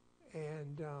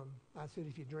 And I said,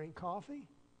 if you drink coffee,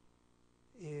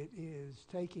 it is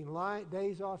taking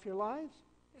days off your lives,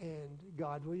 and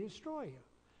God will destroy you.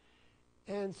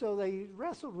 And so they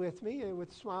wrestled with me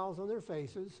with smiles on their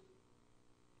faces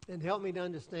and helped me to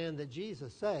understand that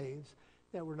Jesus saves,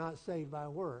 that we're not saved by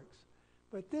works.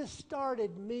 But this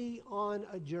started me on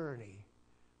a journey.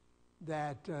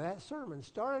 That sermon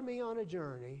started me on a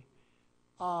journey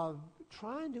of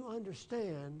trying to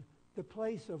understand the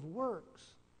place of works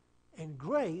and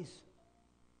grace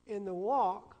in the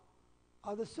walk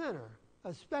of the sinner,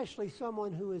 especially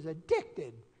someone who is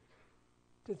addicted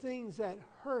to things that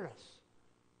hurt us.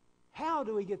 How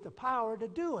do we get the power to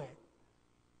do it?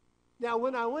 Now,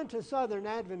 when I went to Southern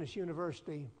Adventist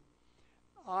University,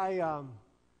 I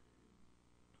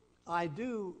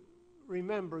do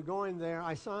remember going there.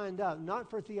 I signed up not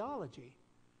for theology.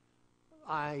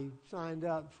 I signed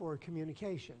up for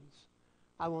communications.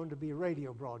 I wanted to be a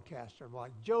radio broadcaster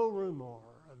like Joe Rumor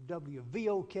of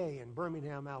WVOK in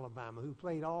Birmingham, Alabama, who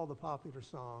played all the popular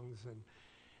songs,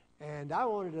 and I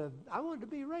wanted to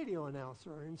be a radio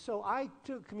announcer. And so I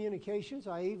took communications.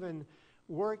 I even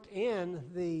worked in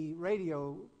the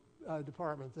radio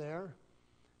department there,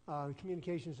 the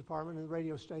communications department in the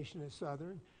radio station at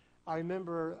Southern. I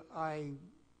remember I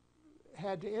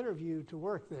had to interview to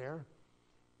work there,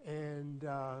 and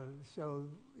so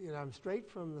I'm straight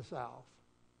from the South.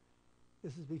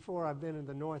 This is before I've been in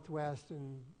the Northwest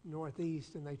and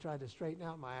Northeast, and they tried to straighten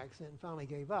out my accent and finally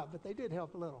gave up, but they did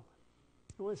help a little.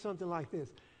 It went something like this.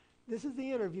 This is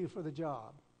the interview for the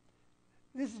job.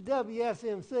 This is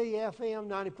WSMC FM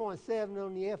 90.7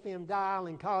 on the FM dial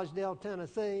in Collegedale,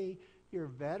 Tennessee, your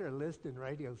better listed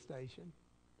radio station.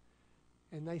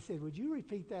 And they said, would you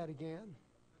repeat that again?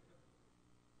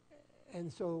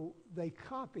 And so they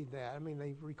copied that.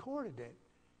 They recorded it.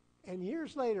 And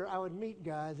years later, I would meet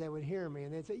guys that would hear me,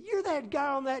 and they'd say, you're that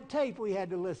guy on that tape we had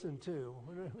to listen to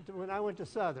when I went to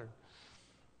Southern.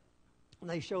 And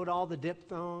they showed all the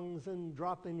diphthongs and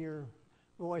dropping your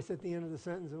voice at the end of the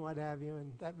sentence and what have you,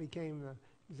 and that became the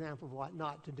example of what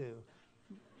not to do.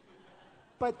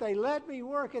 But they let me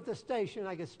work at the station.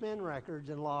 I could spin records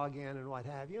and log in and what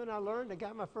have you. And I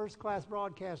got my first class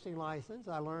broadcasting license.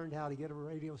 I learned how to get a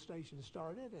radio station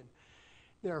started.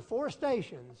 There are 4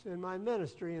 stations in my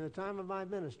ministry, in the time of my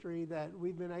ministry, that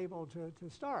we've been able to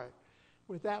start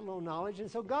with that little knowledge. And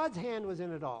so God's hand was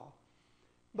in it all.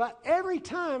 But every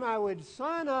time I would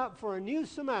sign up for a new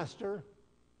semester,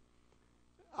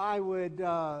 I would,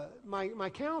 my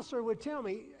counselor would tell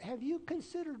me, have you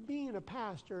considered being a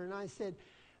pastor? And I said,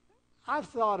 I've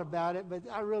thought about it, but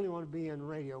I really want to be in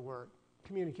radio work,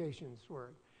 communications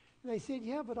work. And they said,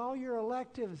 yeah, but all your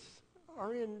electives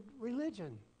are in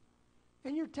religion.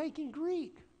 And you're taking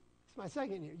Greek. It's my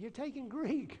second year. You're taking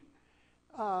Greek.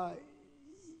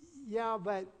 Yeah,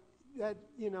 but that,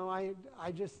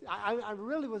 I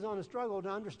really was on a struggle to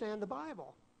understand the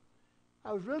Bible.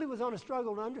 I really was on a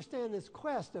struggle to understand this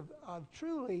quest of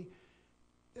truly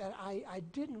that I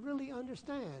didn't really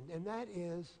understand, and that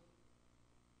is,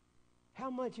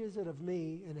 how much is it of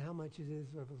me and how much it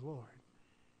is of the Lord?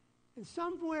 And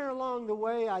somewhere along the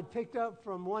way, I'd picked up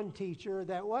from one teacher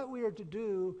that what we are to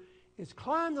do is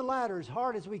climb the ladder as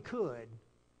hard as we could,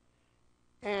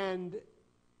 and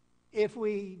if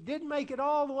we didn't make it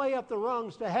all the way up the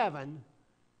rungs to heaven,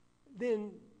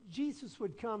 then Jesus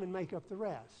would come and make up the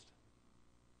rest.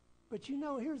 But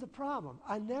here's the problem.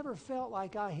 I never felt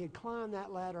like I had climbed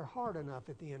that ladder hard enough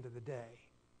at the end of the day.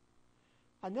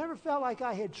 I never felt like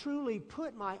I had truly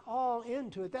put my all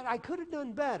into it, that I could have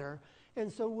done better. And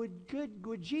so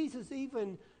would Jesus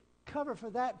even cover for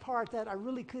that part that I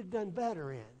really could have done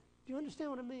better in? Do you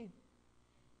understand what I mean?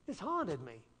 It's haunted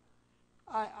me.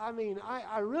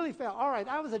 I really felt, all right,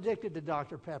 I was addicted to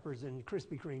Dr. Peppers and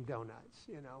Krispy Kreme donuts,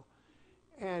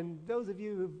 And those of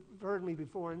you who've heard me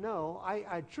before know,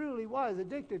 I truly was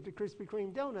addicted to Krispy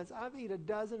Kreme donuts. I've eaten a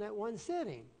dozen at one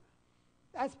sitting.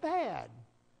 That's bad.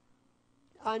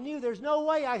 I knew there's no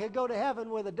way I could go to heaven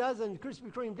with a dozen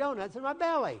Krispy Kreme donuts in my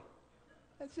belly.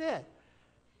 That's it.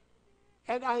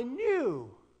 And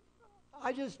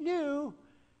I just knew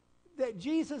that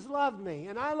Jesus loved me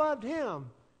and I loved him.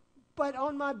 But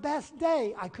on my best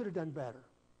day, I could have done better.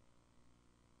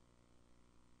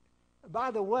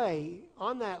 By the way,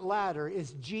 on that ladder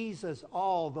is Jesus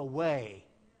all the way.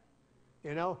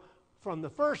 From the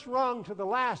first rung to the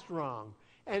last rung.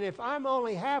 And if I'm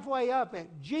only halfway up it,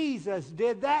 Jesus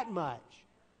did that much.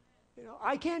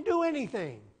 I can't do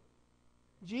anything.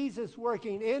 Jesus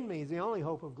working in me is the only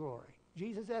hope of glory.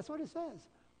 Jesus, that's what it says.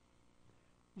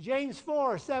 James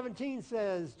 4:17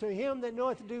 says, to him that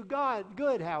knoweth to do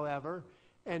good, however,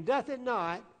 and doth it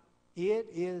not, it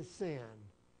is sin.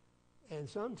 And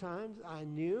sometimes I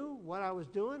knew what I was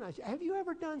doing. Have you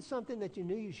ever done something that you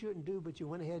knew you shouldn't do, but you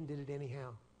went ahead and did it anyhow?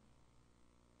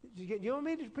 You want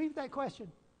me to repeat that question?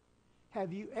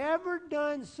 Have you ever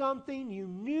done something you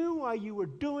knew while you were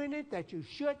doing it that you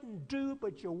shouldn't do,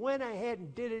 but you went ahead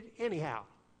and did it anyhow?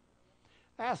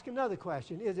 Ask another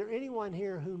question. Is there anyone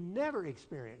here who never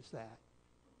experienced that?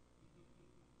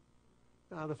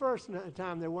 Now, the first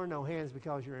time there were no hands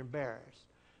because you're embarrassed.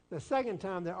 The second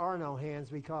time there are no hands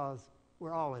because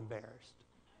we're all embarrassed.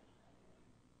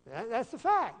 That's the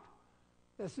fact.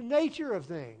 That's the nature of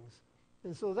things.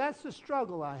 And so that's the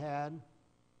struggle I had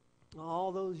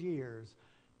all those years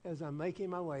as I'm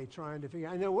making my way trying to figure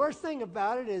out. And the worst thing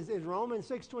about it is Romans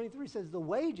 6:23 says the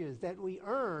wages that we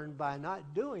earn by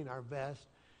not doing our best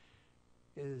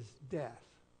is death.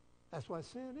 That's what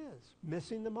sin is,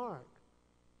 missing the mark.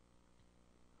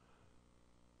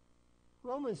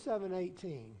 Romans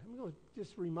 7:18. I'm going to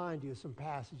just remind you of some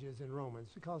passages in Romans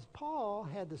because Paul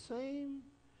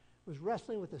was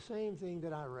wrestling with the same thing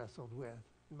that I wrestled with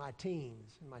in my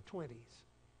teens, in my 20s.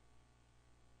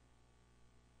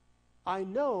 I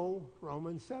know,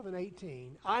 Romans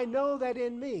 7:18, I know that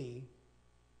in me,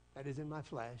 that is in my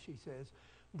flesh, he says,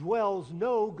 dwells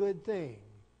no good thing.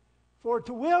 For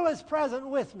to will is present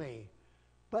with me,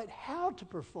 but how to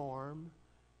perform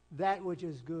that which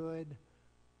is good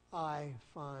I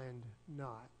find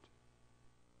not.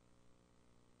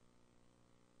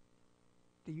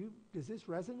 Does this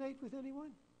resonate with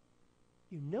anyone?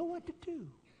 You know what to do.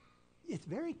 It's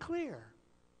very clear.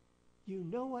 You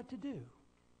know what to do.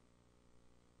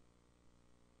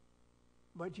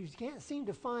 But you can't seem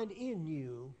to find in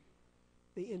you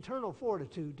the internal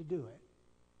fortitude to do it.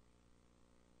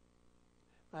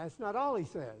 That's not all he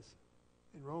says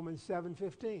in Romans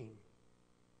 7:15.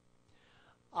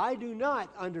 I do not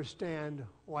understand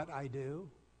what I do.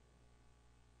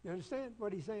 You understand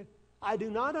what he's saying? I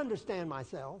do not understand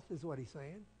myself, is what he's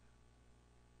saying.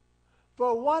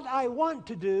 For what I want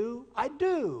to do, I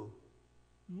do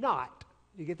not.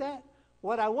 You get that?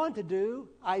 What I want to do,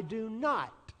 I do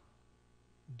not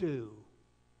do.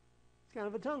 It's kind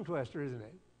of a tongue twister, isn't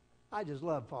it? I just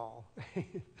love Paul.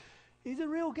 He's a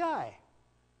real guy.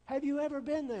 Have you ever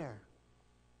been there?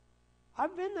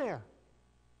 I've been there.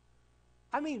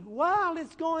 I mean, while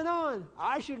it's going on,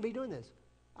 I shouldn't be doing this.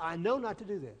 I know not to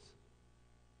do this.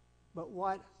 But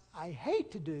what I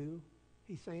hate to do,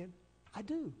 he's saying, I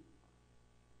do.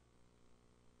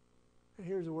 And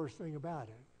here's the worst thing about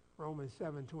it. Romans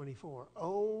 7:24.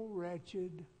 O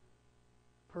wretched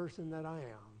person that I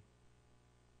am,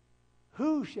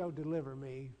 who shall deliver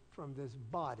me from this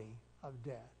body of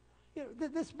death? You know,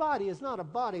 this body is not a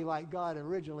body like God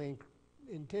originally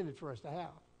intended for us to have.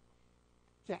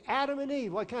 So Adam and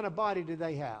Eve, what kind of body did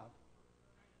they have?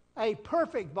 A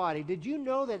perfect body. Did you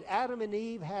know that Adam and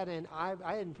Eve had I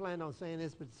hadn't planned on saying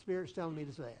this, but the Spirit's telling me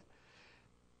to say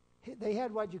it. They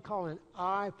had what you call an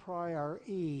a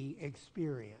priori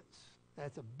experience.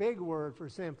 That's a big word for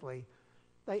simply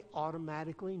they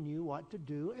automatically knew what to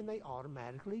do and they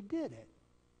automatically did it.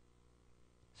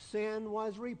 Sin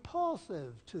was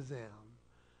repulsive to them.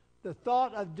 The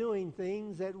thought of doing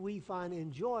things that we find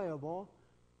enjoyable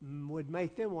would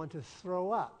make them want to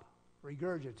throw up,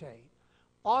 regurgitate.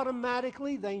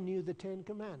 Automatically, they knew the Ten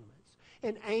Commandments.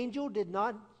 An angel did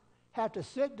not have to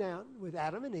sit down with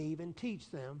Adam and Eve and teach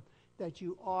them that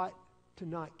you ought to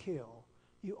not kill.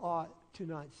 You ought to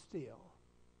not steal.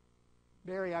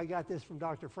 Barry, I got this from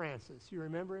Dr. Francis. You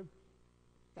remember him?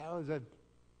 That was a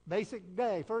basic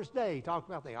day, first day,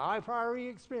 talking about the a priori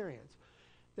experience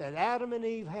that Adam and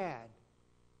Eve had.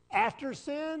 After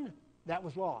sin, that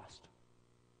was lost.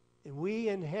 And we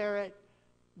inherit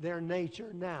their nature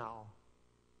now,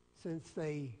 since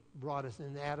they brought us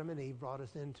in, Adam and Eve brought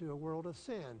us into a world of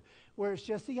sin, where it's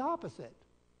just the opposite.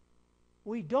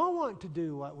 We don't want to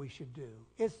do what we should do.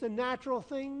 It's the natural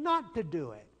thing not to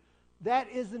do it.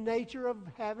 That is the nature of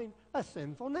having a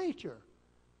sinful nature.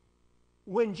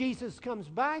 When Jesus comes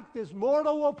back, this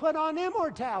mortal will put on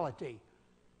immortality.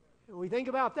 And we think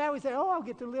about that, we say, oh, I'll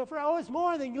get to live forever. Oh, it's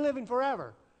more than living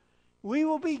forever. We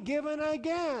will be given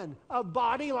again a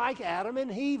body like Adam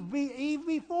and Eve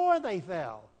before they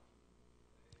fell.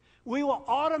 We will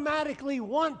automatically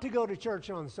want to go to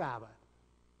church on Sabbath.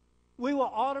 We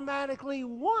will automatically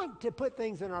want to put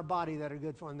things in our body that are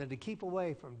good for them and to keep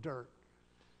away from dirt.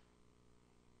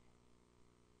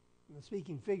 I'm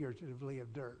speaking figuratively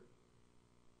of dirt,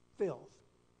 filth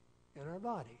in our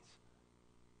bodies.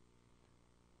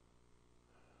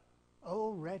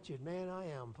 Oh, wretched man I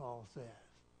am, Paul says.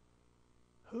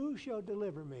 Who shall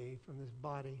deliver me from this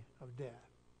body of death?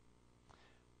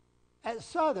 At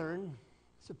Southern,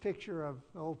 it's an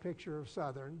old picture of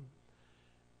Southern.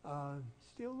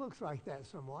 Still looks like that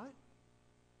somewhat.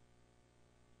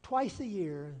 Twice a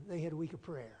year, they had a week of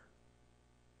prayer.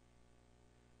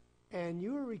 And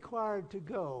you were required to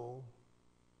go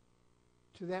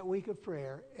to that week of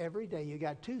prayer every day. You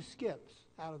got 2 skips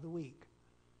out of the week.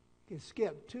 You could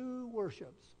skip 2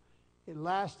 worships. It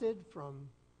lasted from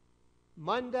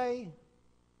Monday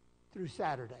through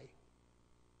Saturday,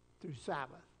 through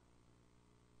Sabbath.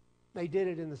 They did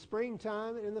it in the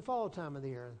springtime and in the fall time of the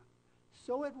year.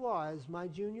 So it was my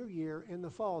junior year in the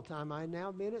fall time. I had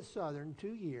now been at Southern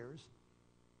 2 years.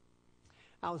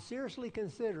 I was seriously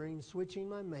considering switching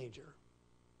my major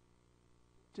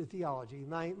to theology.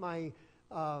 My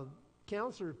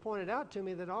counselor pointed out to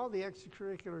me that all the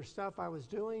extracurricular stuff I was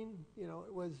doing,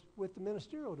 it was with the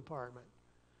ministerial department.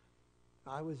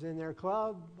 I was in their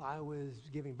club. I was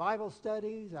giving Bible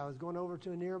studies. I was going over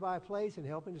to a nearby place and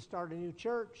helping to start a new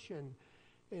church. And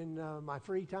in my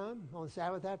free time on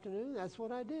Sabbath afternoon, that's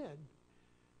what I did.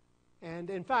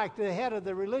 And in fact, the head of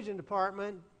the religion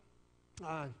department,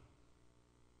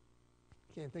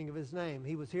 can't think of his name.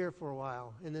 He was here for a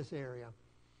while in this area.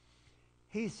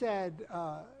 He said,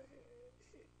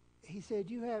 he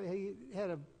had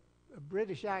a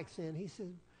British accent. He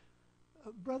said,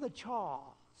 Brother Charles,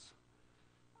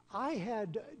 I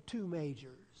had 2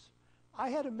 majors. I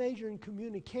had a major in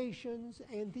communications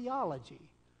and theology.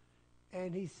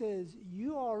 And he says,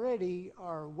 you already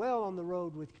are well on the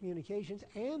road with communications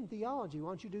and theology.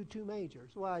 Why don't you do 2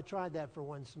 majors? Well, I tried that for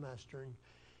 1 semester and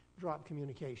dropped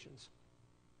communications.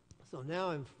 So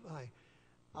now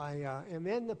I am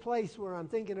in the place where I'm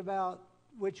thinking about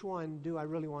which one do I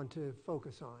really want to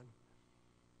focus on.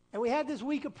 And we had this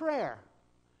week of prayer.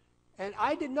 And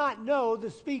I did not know the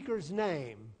speaker's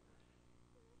name.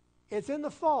 It's in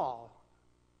the fall.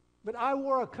 But I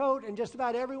wore a coat, and just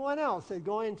about everyone else that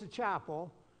going into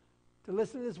chapel to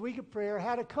listen to this week of prayer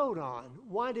had a coat on.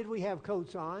 Why did we have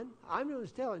coats on? I'm going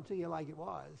to tell it to you like it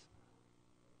was.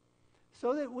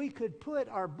 So that we could put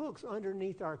our books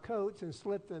underneath our coats and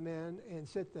slip them in and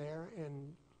sit there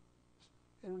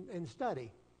and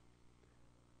study.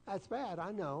 That's bad,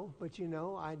 I know, but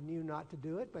I knew not to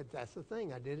do it, but that's the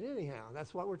thing. I did it anyhow.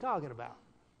 That's what we're talking about.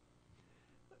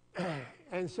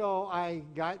 And so I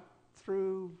got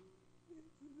through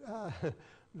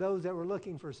those that were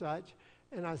looking for such.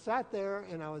 And I sat there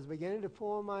and I was beginning to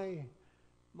pull my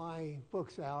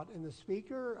books out, and the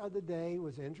speaker of the day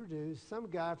was introduced, some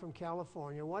guy from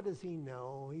California. What does he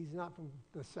know? He's not from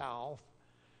the South.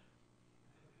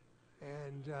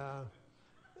 And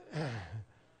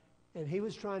and he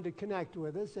was trying to connect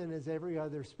with us, and as every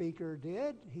other speaker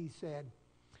did, he said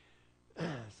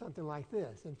something like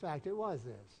this. In fact, it was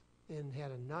this, and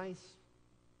had a nice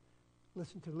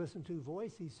listen to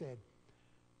voice. He said,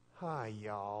 "Hi,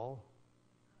 y'all."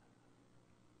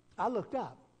 I looked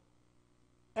up.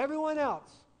 Everyone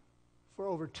else for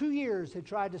over 2 years had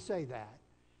tried to say that.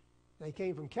 They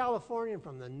came from California and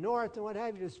from the north and what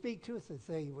have you to speak to us.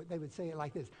 They would say it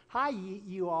like this: "Hi,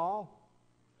 you all."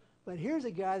 But here's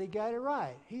a guy that got it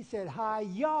right. He said, "Hi,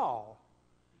 y'all."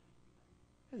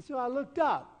 And so I looked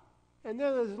up, and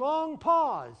there was this long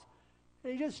pause,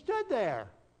 and he just stood there,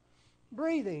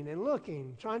 breathing and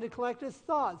looking, trying to collect his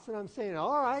thoughts. And I'm saying,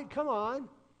 "All right, come on."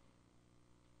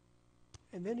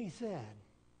 And then he said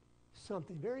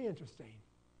something very interesting.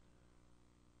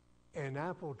 "An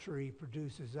apple tree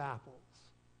produces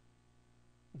apples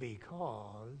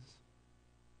because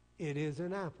it is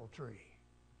an apple tree,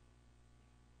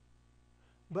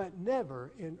 but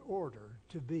never in order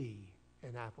to be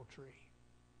an apple tree."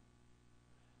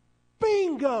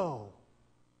 Bingo!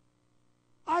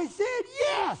 I said,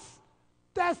 yes!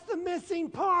 That's the missing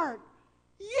part.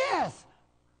 Yes!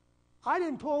 I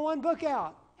didn't pull one book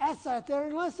out. I sat there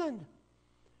and listened.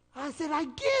 I said, I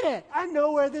get it. I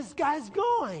know where this guy's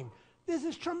going. This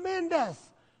is tremendous.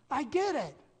 I get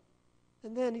it.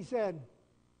 And then he said,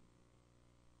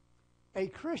 a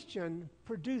Christian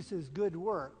produces good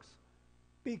works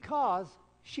because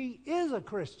she is a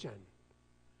Christian,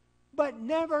 but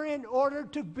never in order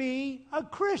to be a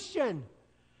Christian.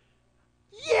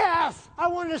 Yes! I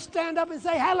wanted to stand up and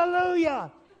say,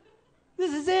 hallelujah.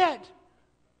 This is it.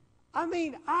 I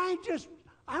mean, I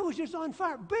was just on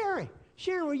fire. Barry,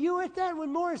 Sharon, were you at that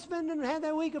when Morris Fendon had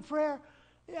that week of prayer?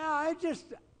 Yeah,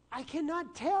 I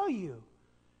cannot tell you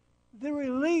the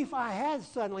relief I had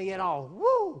suddenly. It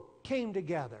all, came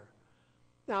together.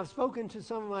 Now, I've spoken to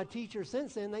some of my teachers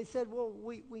since then. They said, well,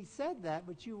 we said that,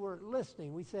 but you weren't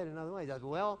listening. We said it in other ways. I said,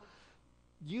 well,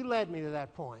 you led me to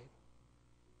that point.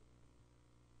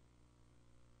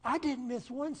 I didn't miss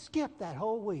one skip that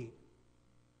whole week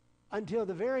until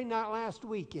the very last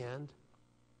weekend.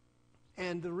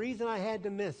 And the reason I had to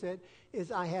miss it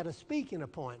is I had a speaking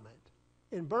appointment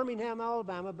in Birmingham,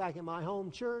 Alabama, back in my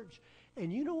home church.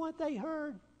 And you know what they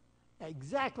heard?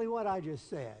 Exactly what I just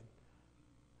said.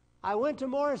 I went to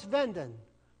Morris Venden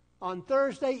on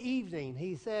Thursday evening.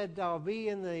 He said, I'll be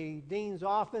in the dean's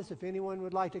office if anyone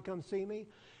would like to come see me.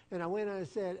 And I went and I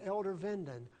said, Elder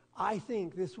Venden, I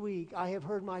think this week I have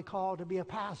heard my call to be a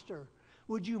pastor.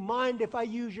 Would you mind if I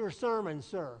use your sermon,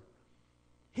 sir?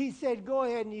 He said, go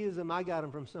ahead and use them. I got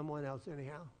them from someone else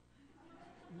anyhow.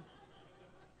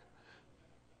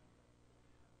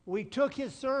 We took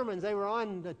his sermons. They were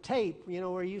on the tape,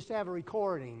 where you used to have a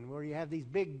recording, where you have these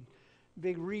big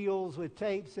reels with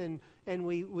tapes, and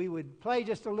we would play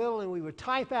just a little, and we would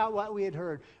type out what we had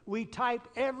heard. We typed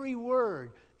every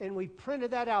word, and we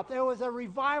printed that out. There was a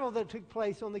revival that took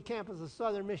place on the campus of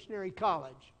Southern Missionary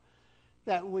College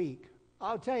that week.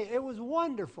 I'll tell you, it was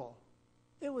wonderful.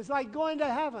 It was like going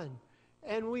to heaven.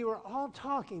 And we were all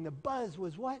talking. The buzz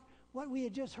was what we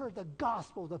had just heard, the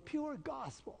gospel, the pure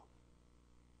gospel.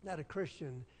 That a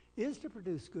Christian is to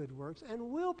produce good works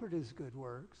and will produce good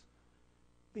works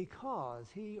because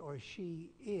he or she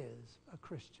is a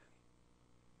Christian.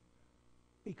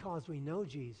 Because we know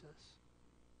Jesus,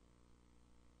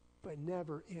 but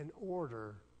never in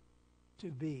order to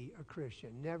be a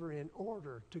Christian, never in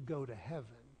order to go to heaven.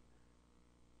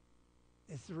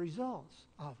 It's the results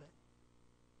of it.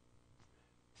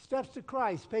 Steps to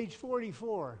Christ, page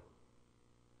 44,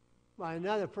 by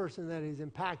another person that has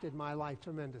impacted my life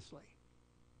tremendously.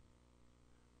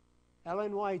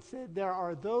 Ellen White said, there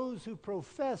are those who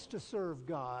profess to serve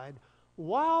God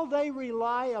while they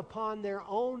rely upon their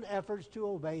own efforts to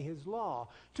obey His law,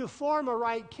 to form a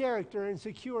right character and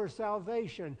secure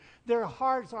salvation. Their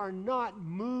hearts are not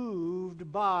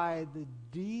moved by the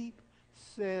deep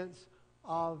sense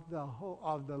of the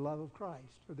love of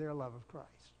Christ, or their love of Christ.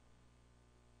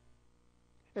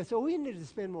 And so we need to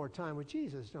spend more time with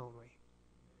Jesus, don't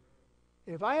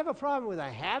we? If I have a problem with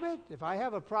a habit, if I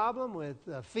have a problem with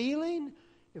a feeling,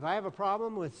 if I have a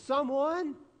problem with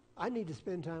someone, I need to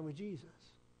spend time with Jesus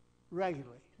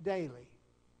regularly, daily.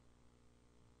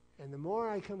 And the more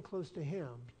I come close to Him,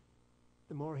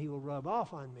 the more He will rub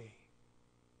off on me,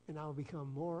 and I will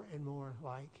become more and more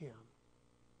like Him.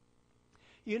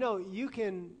 You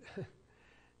can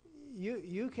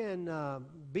you can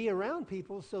be around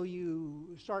people so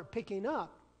you start picking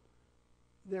up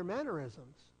their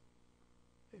mannerisms.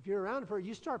 If you're around a person,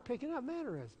 you start picking up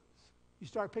mannerisms. You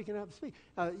start picking up speech.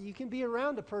 You can be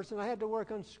around a person. I had to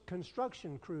work on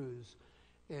construction crews.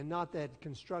 And not that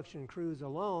construction crews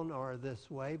alone are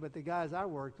this way, but the guys I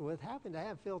worked with happened to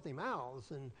have filthy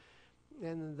mouths.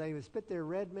 And they would spit their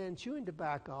red man chewing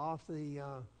tobacco off the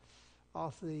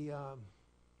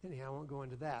anyhow, I won't go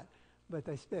into that. But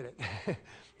they spit it.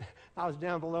 I was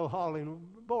down below hauling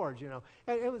boards, you know.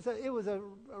 And it was a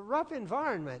rough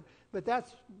environment, but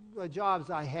that's the jobs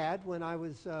I had when I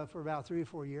was for about 3 or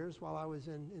 4 years while I was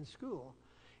in school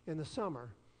in the summer.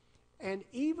 And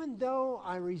even though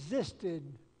I resisted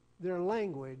their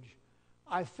language,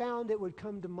 I found it would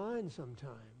come to mind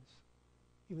sometimes,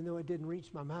 even though it didn't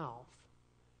reach my mouth.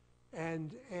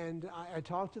 And I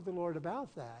talked to the Lord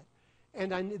about that.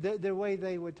 And the way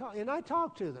they would talk, and I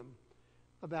talked to them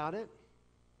about it.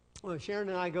 Well, Sharon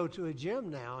and I go to a gym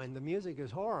now, and the music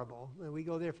is horrible. And we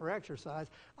go there for exercise.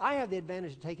 I have the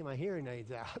advantage of taking my hearing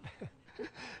aids out.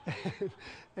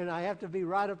 And I have to be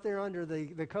right up there under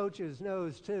the coach's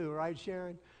nose, too. Right,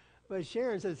 Sharon? But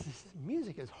Sharon says, this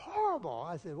music is horrible.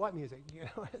 I said, what music? You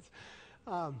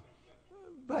know,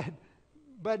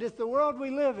 but it's the world we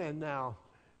live in now.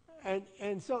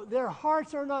 And so their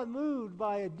hearts are not moved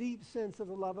by a deep sense of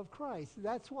the love of Christ.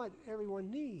 That's what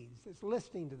everyone needs. It's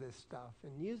listening to this stuff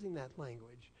and using that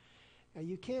language. And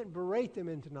you can't berate them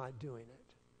into not doing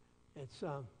it.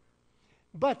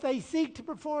 But they seek to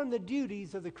perform the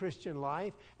duties of the Christian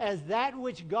life as that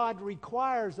which God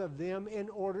requires of them in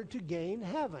order to gain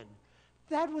heaven.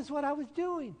 That was what I was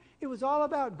doing. It was all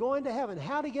about going to heaven,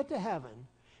 how to get to heaven.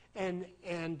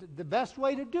 And the best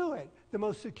way to do it, the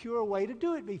most secure way to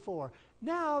do it before.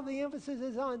 Now the emphasis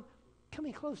is on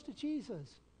coming close to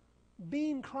Jesus,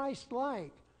 being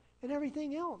Christ-like, and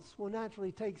everything else will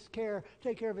naturally take care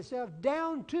of itself,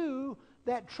 down to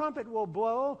that trumpet will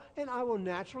blow, and I will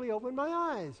naturally open my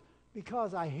eyes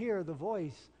because I hear the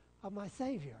voice of my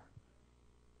Savior.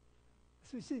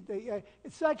 So you see,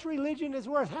 such religion is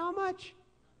worth how much?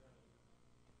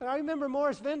 And I remember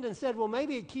Morris Venden said, well,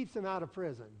 maybe it keeps them out of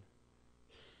prison.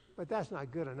 But that's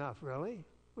not good enough, really.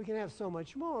 We can have so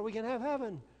much more. We can have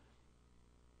heaven.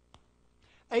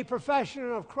 A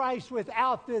profession of Christ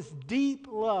without this deep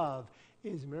love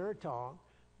is mere talk,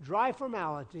 dry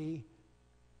formality,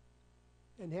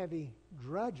 and heavy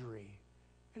drudgery.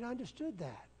 And I understood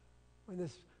that when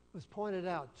this was pointed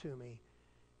out to me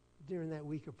during that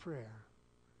week of prayer.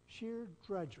 Sheer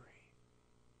drudgery.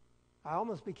 I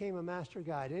almost became a master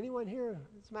guide. Anyone here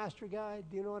that's master guide?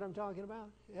 Do you know what I'm talking about?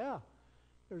 Yeah.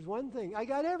 There's one thing. I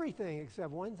got everything except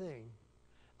one thing.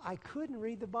 I couldn't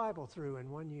read the Bible through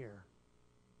in 1 year.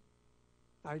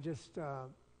 I just,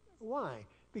 why?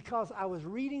 Because I was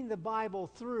reading the Bible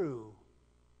through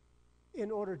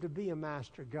in order to be a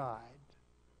master guide.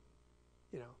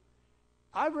 You know,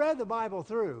 I've read the Bible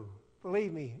through,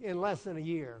 believe me, in less than a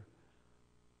year.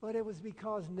 But it was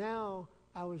because now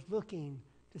I was looking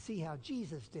to see how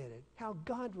Jesus did it, how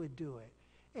God would do it,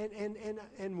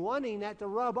 and wanting that to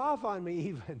rub off on me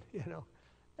even, you know.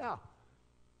 Yeah,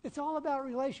 it's all about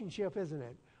relationship, isn't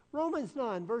it? Romans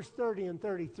 9, verse 30 and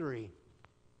 33.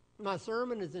 My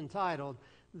sermon is entitled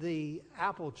The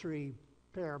Apple Tree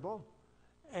Parable,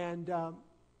 and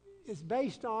it's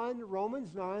based on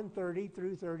Romans 9, 30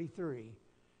 through 33.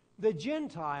 The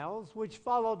Gentiles, which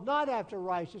followed not after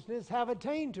righteousness, have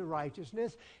attained to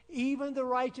righteousness, even the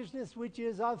righteousness which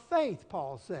is of faith,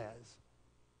 Paul says.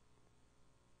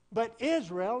 But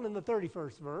Israel, in the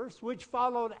 31st verse, which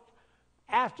followed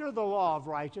after the law of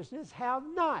righteousness, have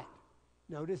not.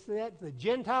 Notice that the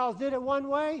Gentiles did it one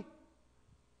way.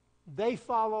 They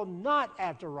followed not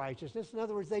after righteousness. In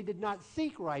other words, they did not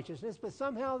seek righteousness, but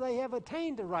somehow they have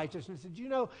attained to righteousness. Did you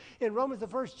know in Romans, the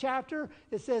 1st chapter,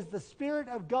 it says the Spirit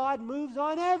of God moves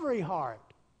on every heart,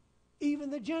 even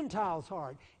the Gentiles'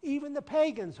 heart, even the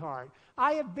pagan's heart.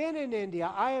 I have been in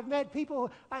India. I have met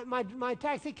people. My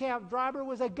taxi cab driver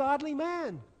was a godly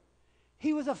man.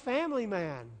 He was a family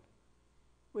man.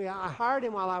 I hired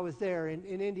him while I was there in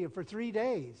India for 3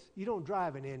 days. You don't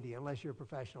drive in India unless you're a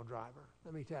professional driver,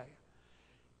 let me tell you.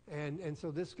 And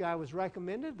so this guy was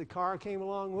recommended. The car came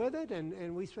along with it,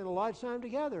 and we spent a lot of time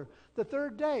together. The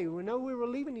 3rd day, we were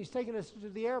leaving. He's taking us to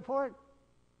the airport.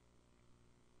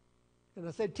 And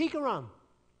I said, Tikaram.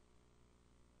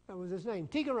 That was his name,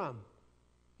 Tikaram.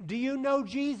 Do you know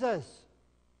Jesus?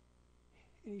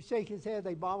 And he shake his head.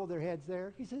 They bobble their heads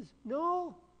there. He says,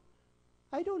 no,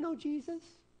 I don't know Jesus.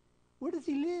 Where does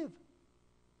he live?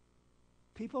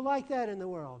 People like that in the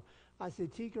world. I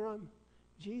said, Tikaram,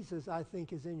 Jesus, I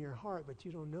think, is in your heart, but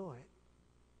you don't know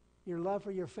it. your love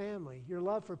for your family, your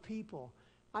love for people.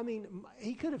 I mean,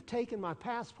 he could have taken my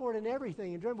passport and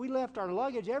everything. And we left our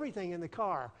luggage, everything in the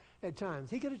car at times.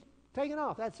 He could have taken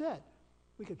off. That's it.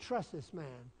 We could trust this man.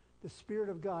 The Spirit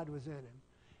of God was in him.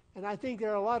 And I think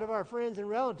there are a lot of our friends and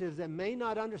relatives that may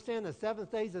not understand the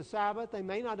 7th days of Sabbath. They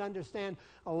may not understand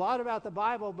a lot about the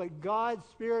Bible, but God's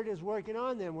Spirit is working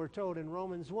on them, we're told in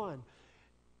Romans 1.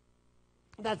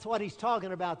 That's what he's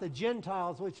talking about. The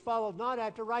Gentiles, which followed not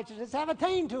after righteousness, have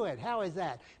attained to it. How is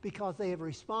that? Because they have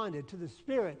responded to the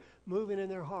Spirit moving in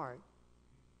their heart.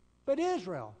 But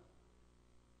Israel,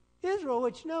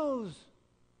 which knows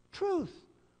truth,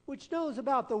 which knows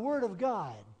about the Word of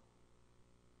God,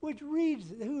 which reads,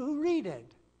 who read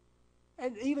it,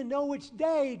 and even know which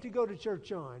day to go to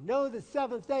church on. Know the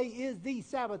 7th day is the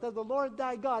Sabbath of the Lord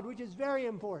thy God, which is very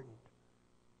important.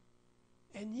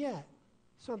 And yet,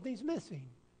 something's missing.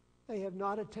 They have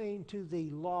not attained to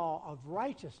the law of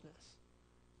righteousness.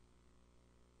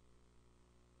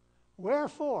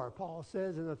 Wherefore, Paul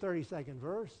says in the 32nd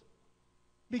verse,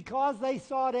 because they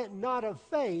sought it not of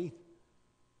faith,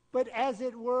 but as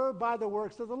it were by the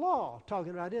works of the law,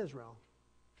 talking about Israel.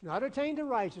 Not attained to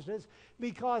righteousness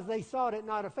because they sought it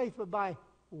not of faith, but by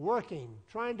working,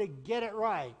 trying to get it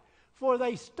right. For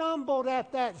they stumbled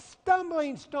at that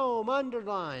stumbling stone,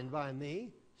 underlined by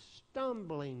me,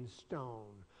 stumbling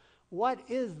stone. What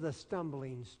is the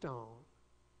stumbling stone?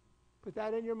 Put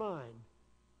that in your mind.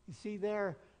 You see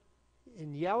there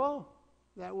in yellow,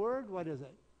 that word, what is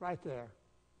it? Right there.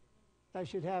 That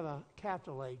should have a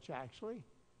capital H, actually.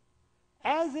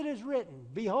 As it is written,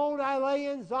 behold, I lay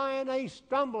in Zion a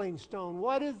stumbling stone.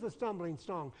 What is the stumbling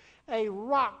stone? A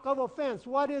rock of offense.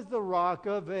 What is the rock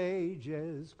of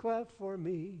ages? Cleft for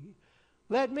me.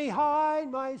 Let me hide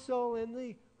my soul in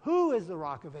thee. Who is the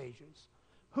rock of ages?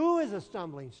 Who is a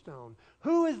stumbling stone?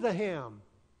 Who is the him?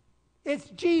 It's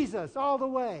Jesus all the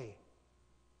way.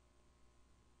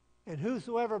 And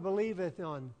whosoever believeth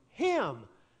on him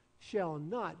shall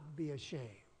not be ashamed.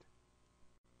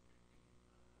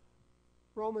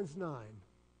 Romans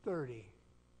 9:30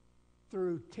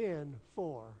 through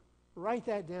 10:4. Write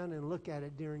that down and look at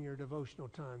it during your devotional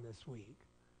time this week.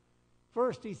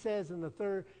 First, he says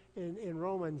in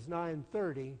Romans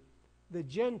 9:30, the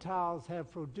Gentiles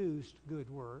have produced good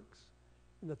works.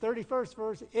 In the 31st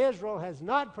verse, Israel has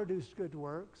not produced good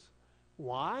works.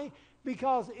 Why?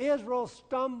 Because Israel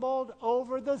stumbled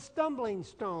over the stumbling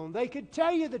stone. They could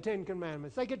tell you the 10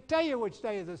 Commandments. They could tell you which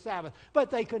day is the Sabbath, but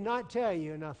they could not tell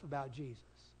you enough about Jesus.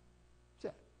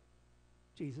 That's it.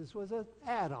 Jesus was an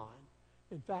add-on.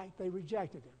 In fact, they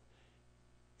rejected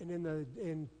him.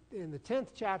 And in the 10th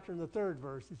chapter, in the 3rd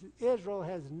verse, it says, Israel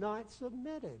has not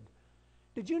submitted.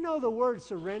 Did you know the word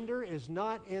surrender is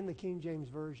not in the King James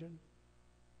Version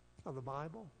of the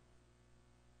Bible?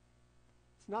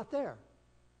 It's not there.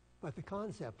 But the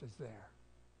concept is there.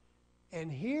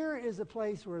 And here is a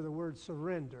place where the word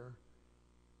surrender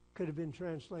could have been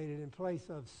translated in place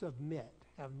of submit,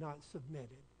 have not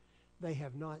submitted. They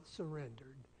have not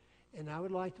surrendered. And I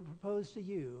would like to propose to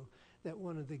you that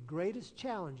one of the greatest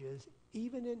challenges,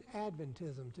 even in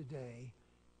Adventism today,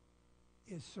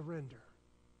 is surrender.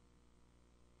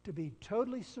 To be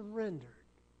totally surrendered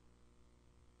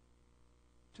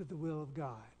to the will of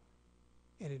God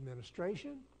in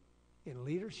administration, in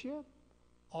leadership,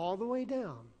 all the way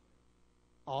down,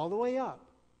 all the way up.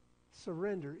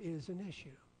 Surrender is an issue.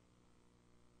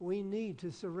 We need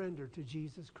to surrender to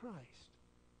Jesus Christ,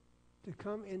 to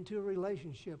come into a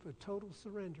relationship of total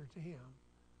surrender to him.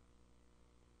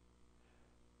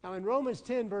 Now in Romans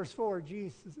 10 verse 4,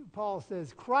 Paul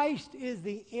says, Christ is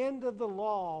the end of the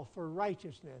law for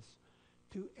righteousness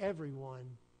to everyone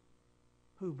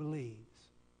who believes.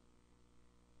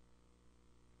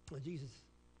 Well, Jesus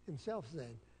himself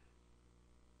said,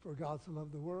 for God so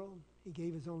loved the world, he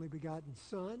gave his only begotten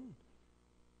Son,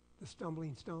 the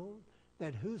stumbling stone,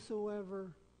 that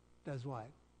whosoever does what?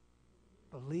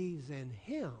 Believes in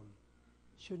him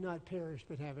should not perish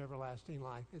but have everlasting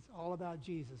life. It's all about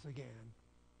Jesus again.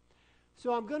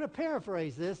 So I'm going to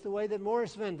paraphrase this the way that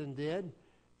Morris Venden did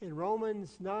in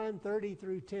Romans 9:30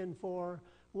 through 10:4.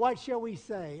 What shall we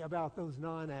say about those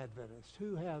non-Adventists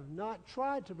who have not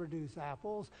tried to produce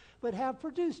apples, but have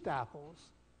produced apples?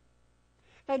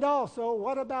 And also,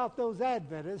 what about those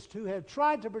Adventists who have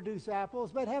tried to produce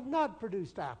apples, but have not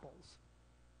produced apples?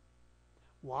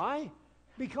 Why?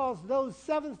 Because those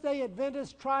Seventh-day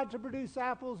Adventists tried to produce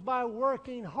apples by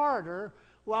working harder,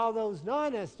 while those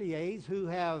non-SDAs who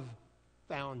have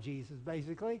found Jesus,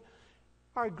 basically,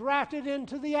 are grafted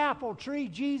into the apple tree,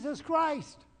 Jesus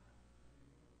Christ.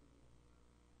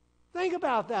 Think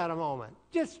about that a moment.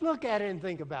 Just look at it and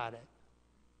think about it.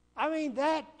 I mean,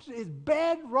 that is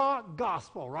bedrock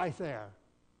gospel right there.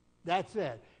 That's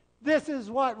it. This is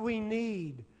what we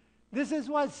need. This is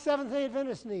what Seventh-day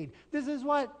Adventists need. This is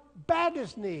what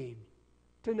Baptists need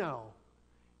to know.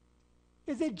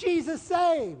 Is that Jesus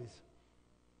saves.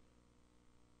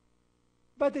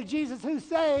 But the Jesus who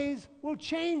saves will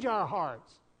change our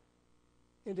hearts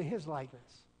into his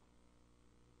likeness.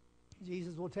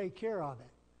 Jesus will take care of it.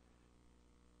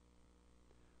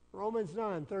 Romans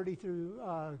 9, 30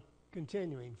 through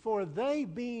continuing. For they,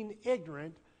 being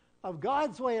ignorant of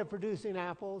God's way of producing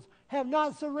apples, have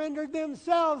not surrendered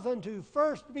themselves unto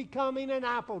first becoming an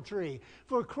apple tree.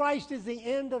 For Christ is the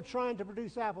end of trying to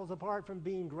produce apples apart from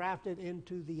being grafted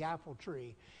into the apple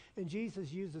tree. And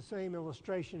Jesus used the same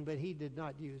illustration, but he did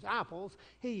not use apples.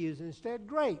 He used instead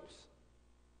grapes.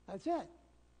 That's it.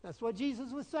 That's what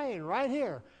Jesus was saying right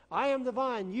here. I am the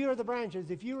vine, you are the branches.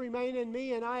 If you remain in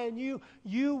me and I in you,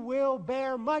 you will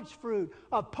bear much fruit.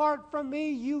 Apart from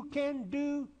me, you can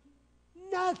do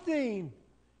nothing.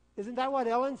 Isn't that what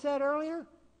Ellen said earlier?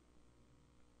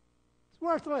 It's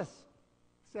worthless.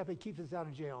 Except it keeps us out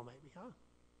of jail, maybe, huh?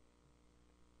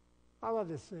 I love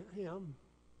this hymn.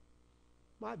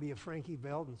 Might be a Frankie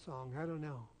Belden song. I don't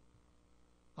know.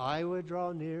 I would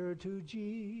draw nearer to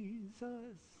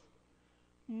Jesus,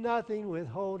 nothing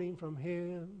withholding from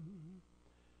him.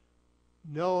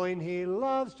 Knowing he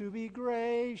loves to be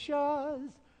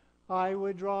gracious, I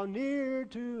would draw near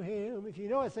to him. If you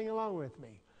know it, sing along with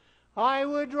me. I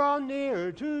would draw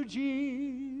near to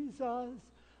Jesus.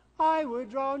 I would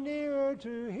draw nearer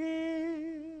to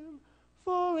him.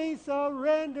 Fully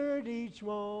surrendered each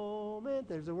moment.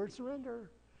 There's the word surrender.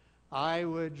 I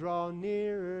would draw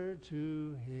nearer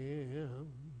to him.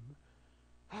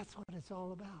 That's what it's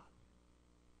all about.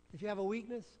 If you have a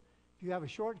weakness, if you have a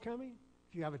shortcoming,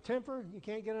 if you have a temper you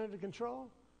can't get under control,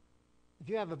 if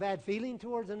you have a bad feeling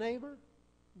towards a neighbor,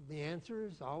 the answer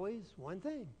is always one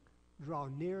thing. Draw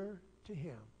nearer to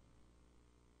him.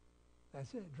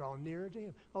 That's it. Draw nearer to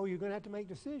him. Oh, you're going to have to make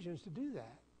decisions to do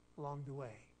that along the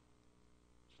way.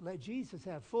 Just let Jesus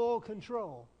have full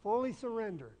control, fully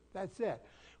surrender. That's it.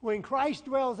 When Christ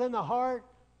dwells in the heart,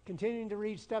 continuing to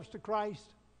read Steps to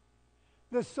Christ,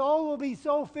 the soul will be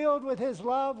so filled with his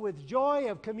love, with joy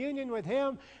of communion with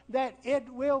him, that it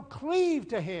will cleave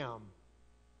to him.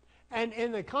 And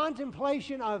in the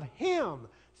contemplation of him,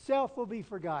 self will be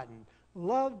forgotten.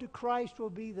 Love to Christ will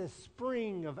be the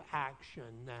spring of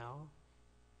action now.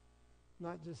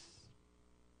 Not just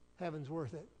heaven's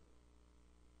worth it.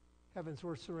 Heaven's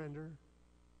worth surrender.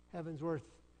 Heaven's worth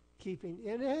keeping.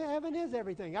 And heaven is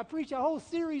everything. I preach a whole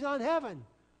series on heaven.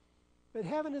 But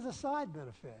heaven is a side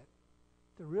benefit.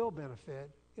 The real benefit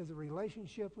is a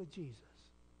relationship with Jesus.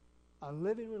 A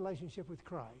living relationship with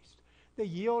Christ. The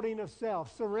yielding of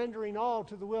self, surrendering all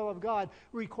to the will of God,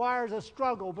 requires a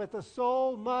struggle, but the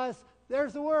soul must,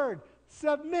 there's the word,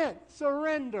 submit,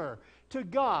 surrender to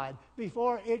God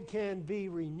before it can be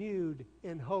renewed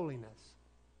in holiness.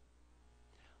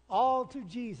 All to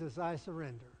Jesus I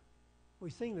surrender. We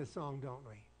sing this song, don't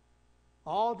we?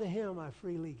 All to him I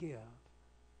freely give.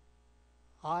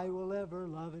 I will ever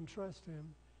love and trust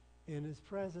him, in his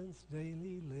presence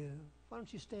daily live. Why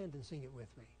don't you stand and sing it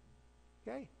with me?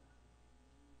 Okay?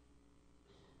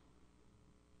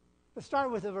 Let's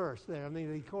start with the verse there,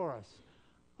 the chorus.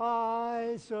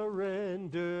 I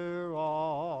surrender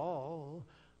all.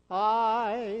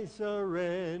 I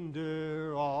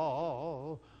surrender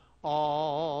all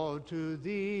to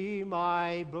thee,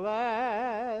 my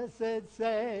blessed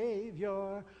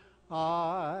Savior.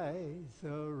 I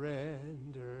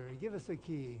surrender. Give us a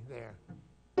key there.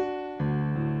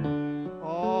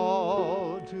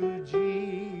 All to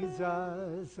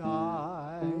Jesus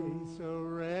I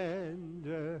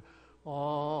surrender.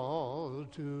 All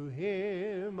to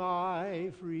him I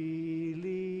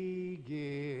freely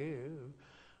give.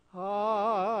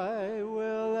 I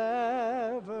will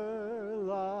ever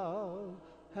love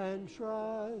and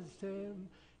trust him,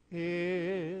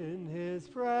 in his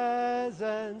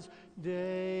presence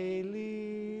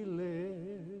daily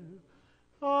live.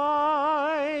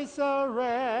 I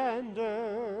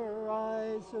surrender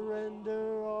all.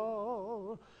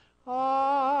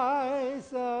 I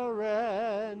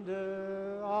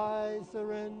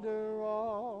surrender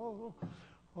all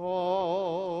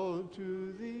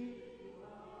to thee,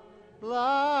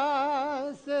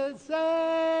 blessed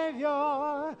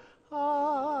Savior.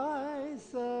 I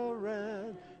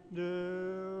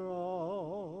surrender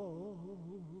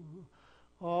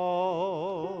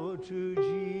all to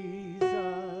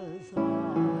Jesus. I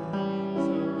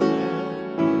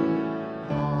surrender.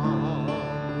 On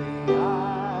the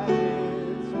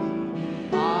ice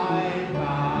I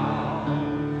bow,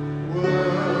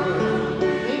 worship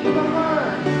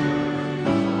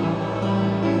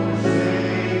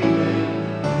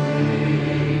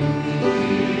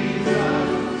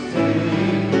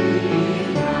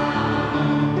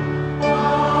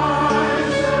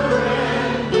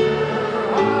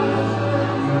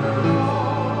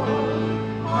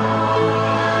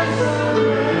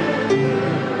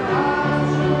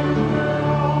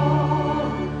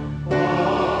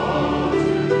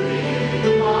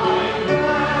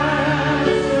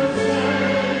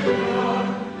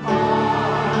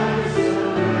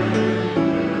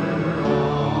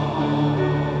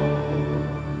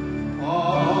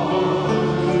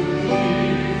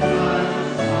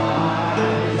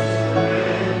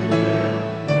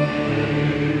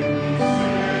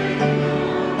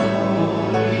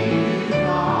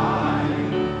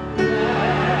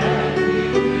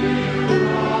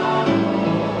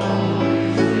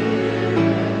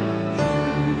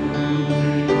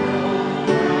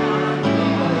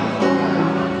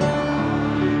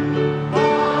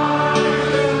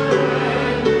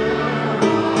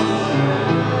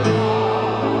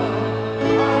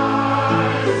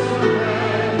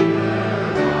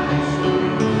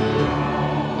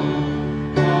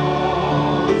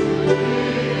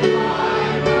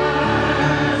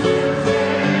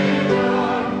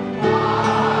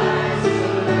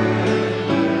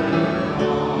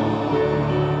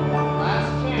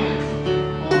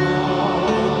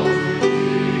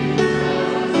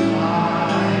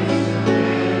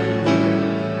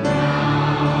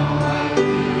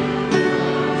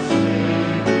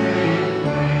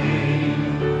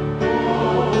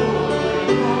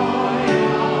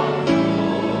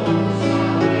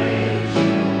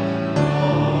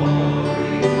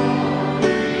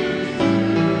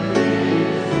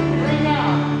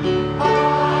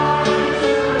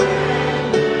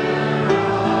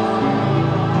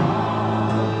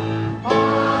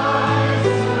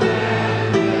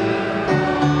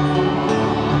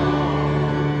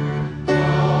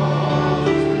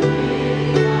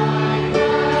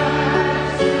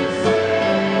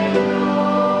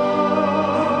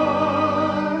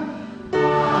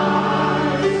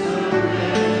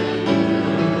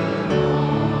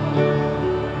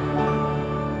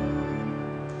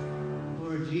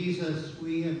Jesus,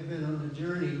 we have been on a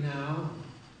journey now,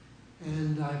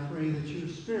 and I pray that your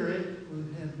Spirit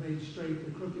would have made straight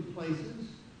the crooked places.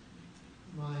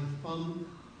 My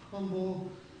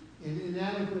humble and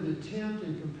inadequate attempt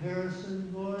in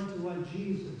comparison, Lord, to what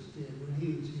Jesus did when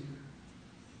he was here.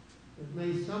 But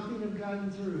may something have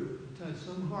gotten through to touch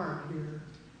some heart here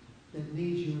that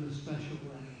needs you in a special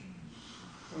way.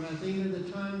 Lord, I think of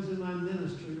the times in my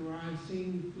ministry where I've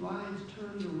seen lives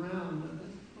turned around when they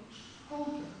were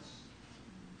hopeless,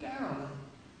 derelict.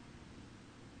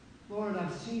 Lord,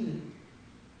 I've seen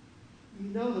it.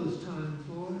 You know those times,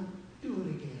 Lord. Do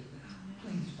it again now.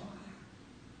 Please,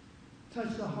 Father.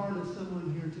 Touch the heart of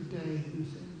someone here today who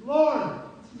says, Lord,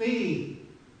 it's me.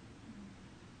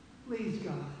 Please,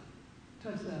 God,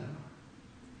 touch that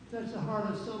heart. Touch the heart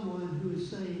of someone who is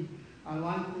saying, I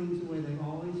like things the way they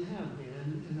always have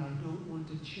been, and I don't want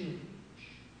to change.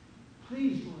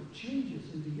 Please, Lord, change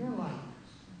us into your likeness.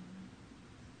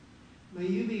 May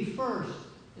you be first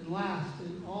and last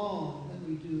in all that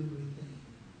we do and we think.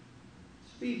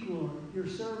 Speak, Lord. Your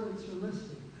servants are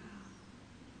listening now.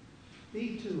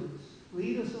 Speak to us.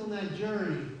 Lead us on that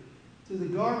journey to the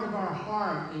garden of our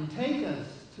heart and take us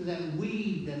to that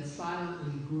weed that's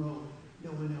silently growing.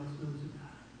 No one else knows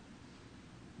about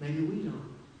it. Maybe we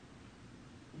don't.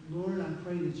 Lord, I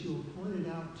pray that you will point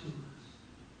it out to us.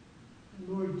 And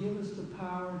Lord, give us the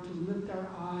power to lift our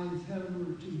eyes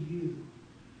heavenward to you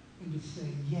and to say,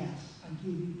 yes, I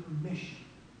give you permission.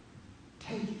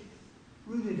 Take it.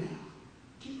 Root it out.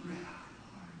 Get rid of it,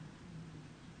 Lord.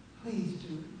 Please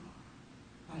do it,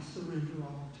 Lord. I surrender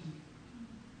all to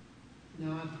you.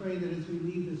 Now I pray that as we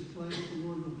leave this place, the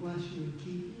Lord will bless you and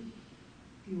keep you.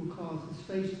 He will cause his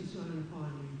face to shine upon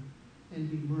you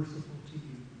and be merciful to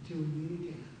you until we meet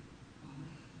again.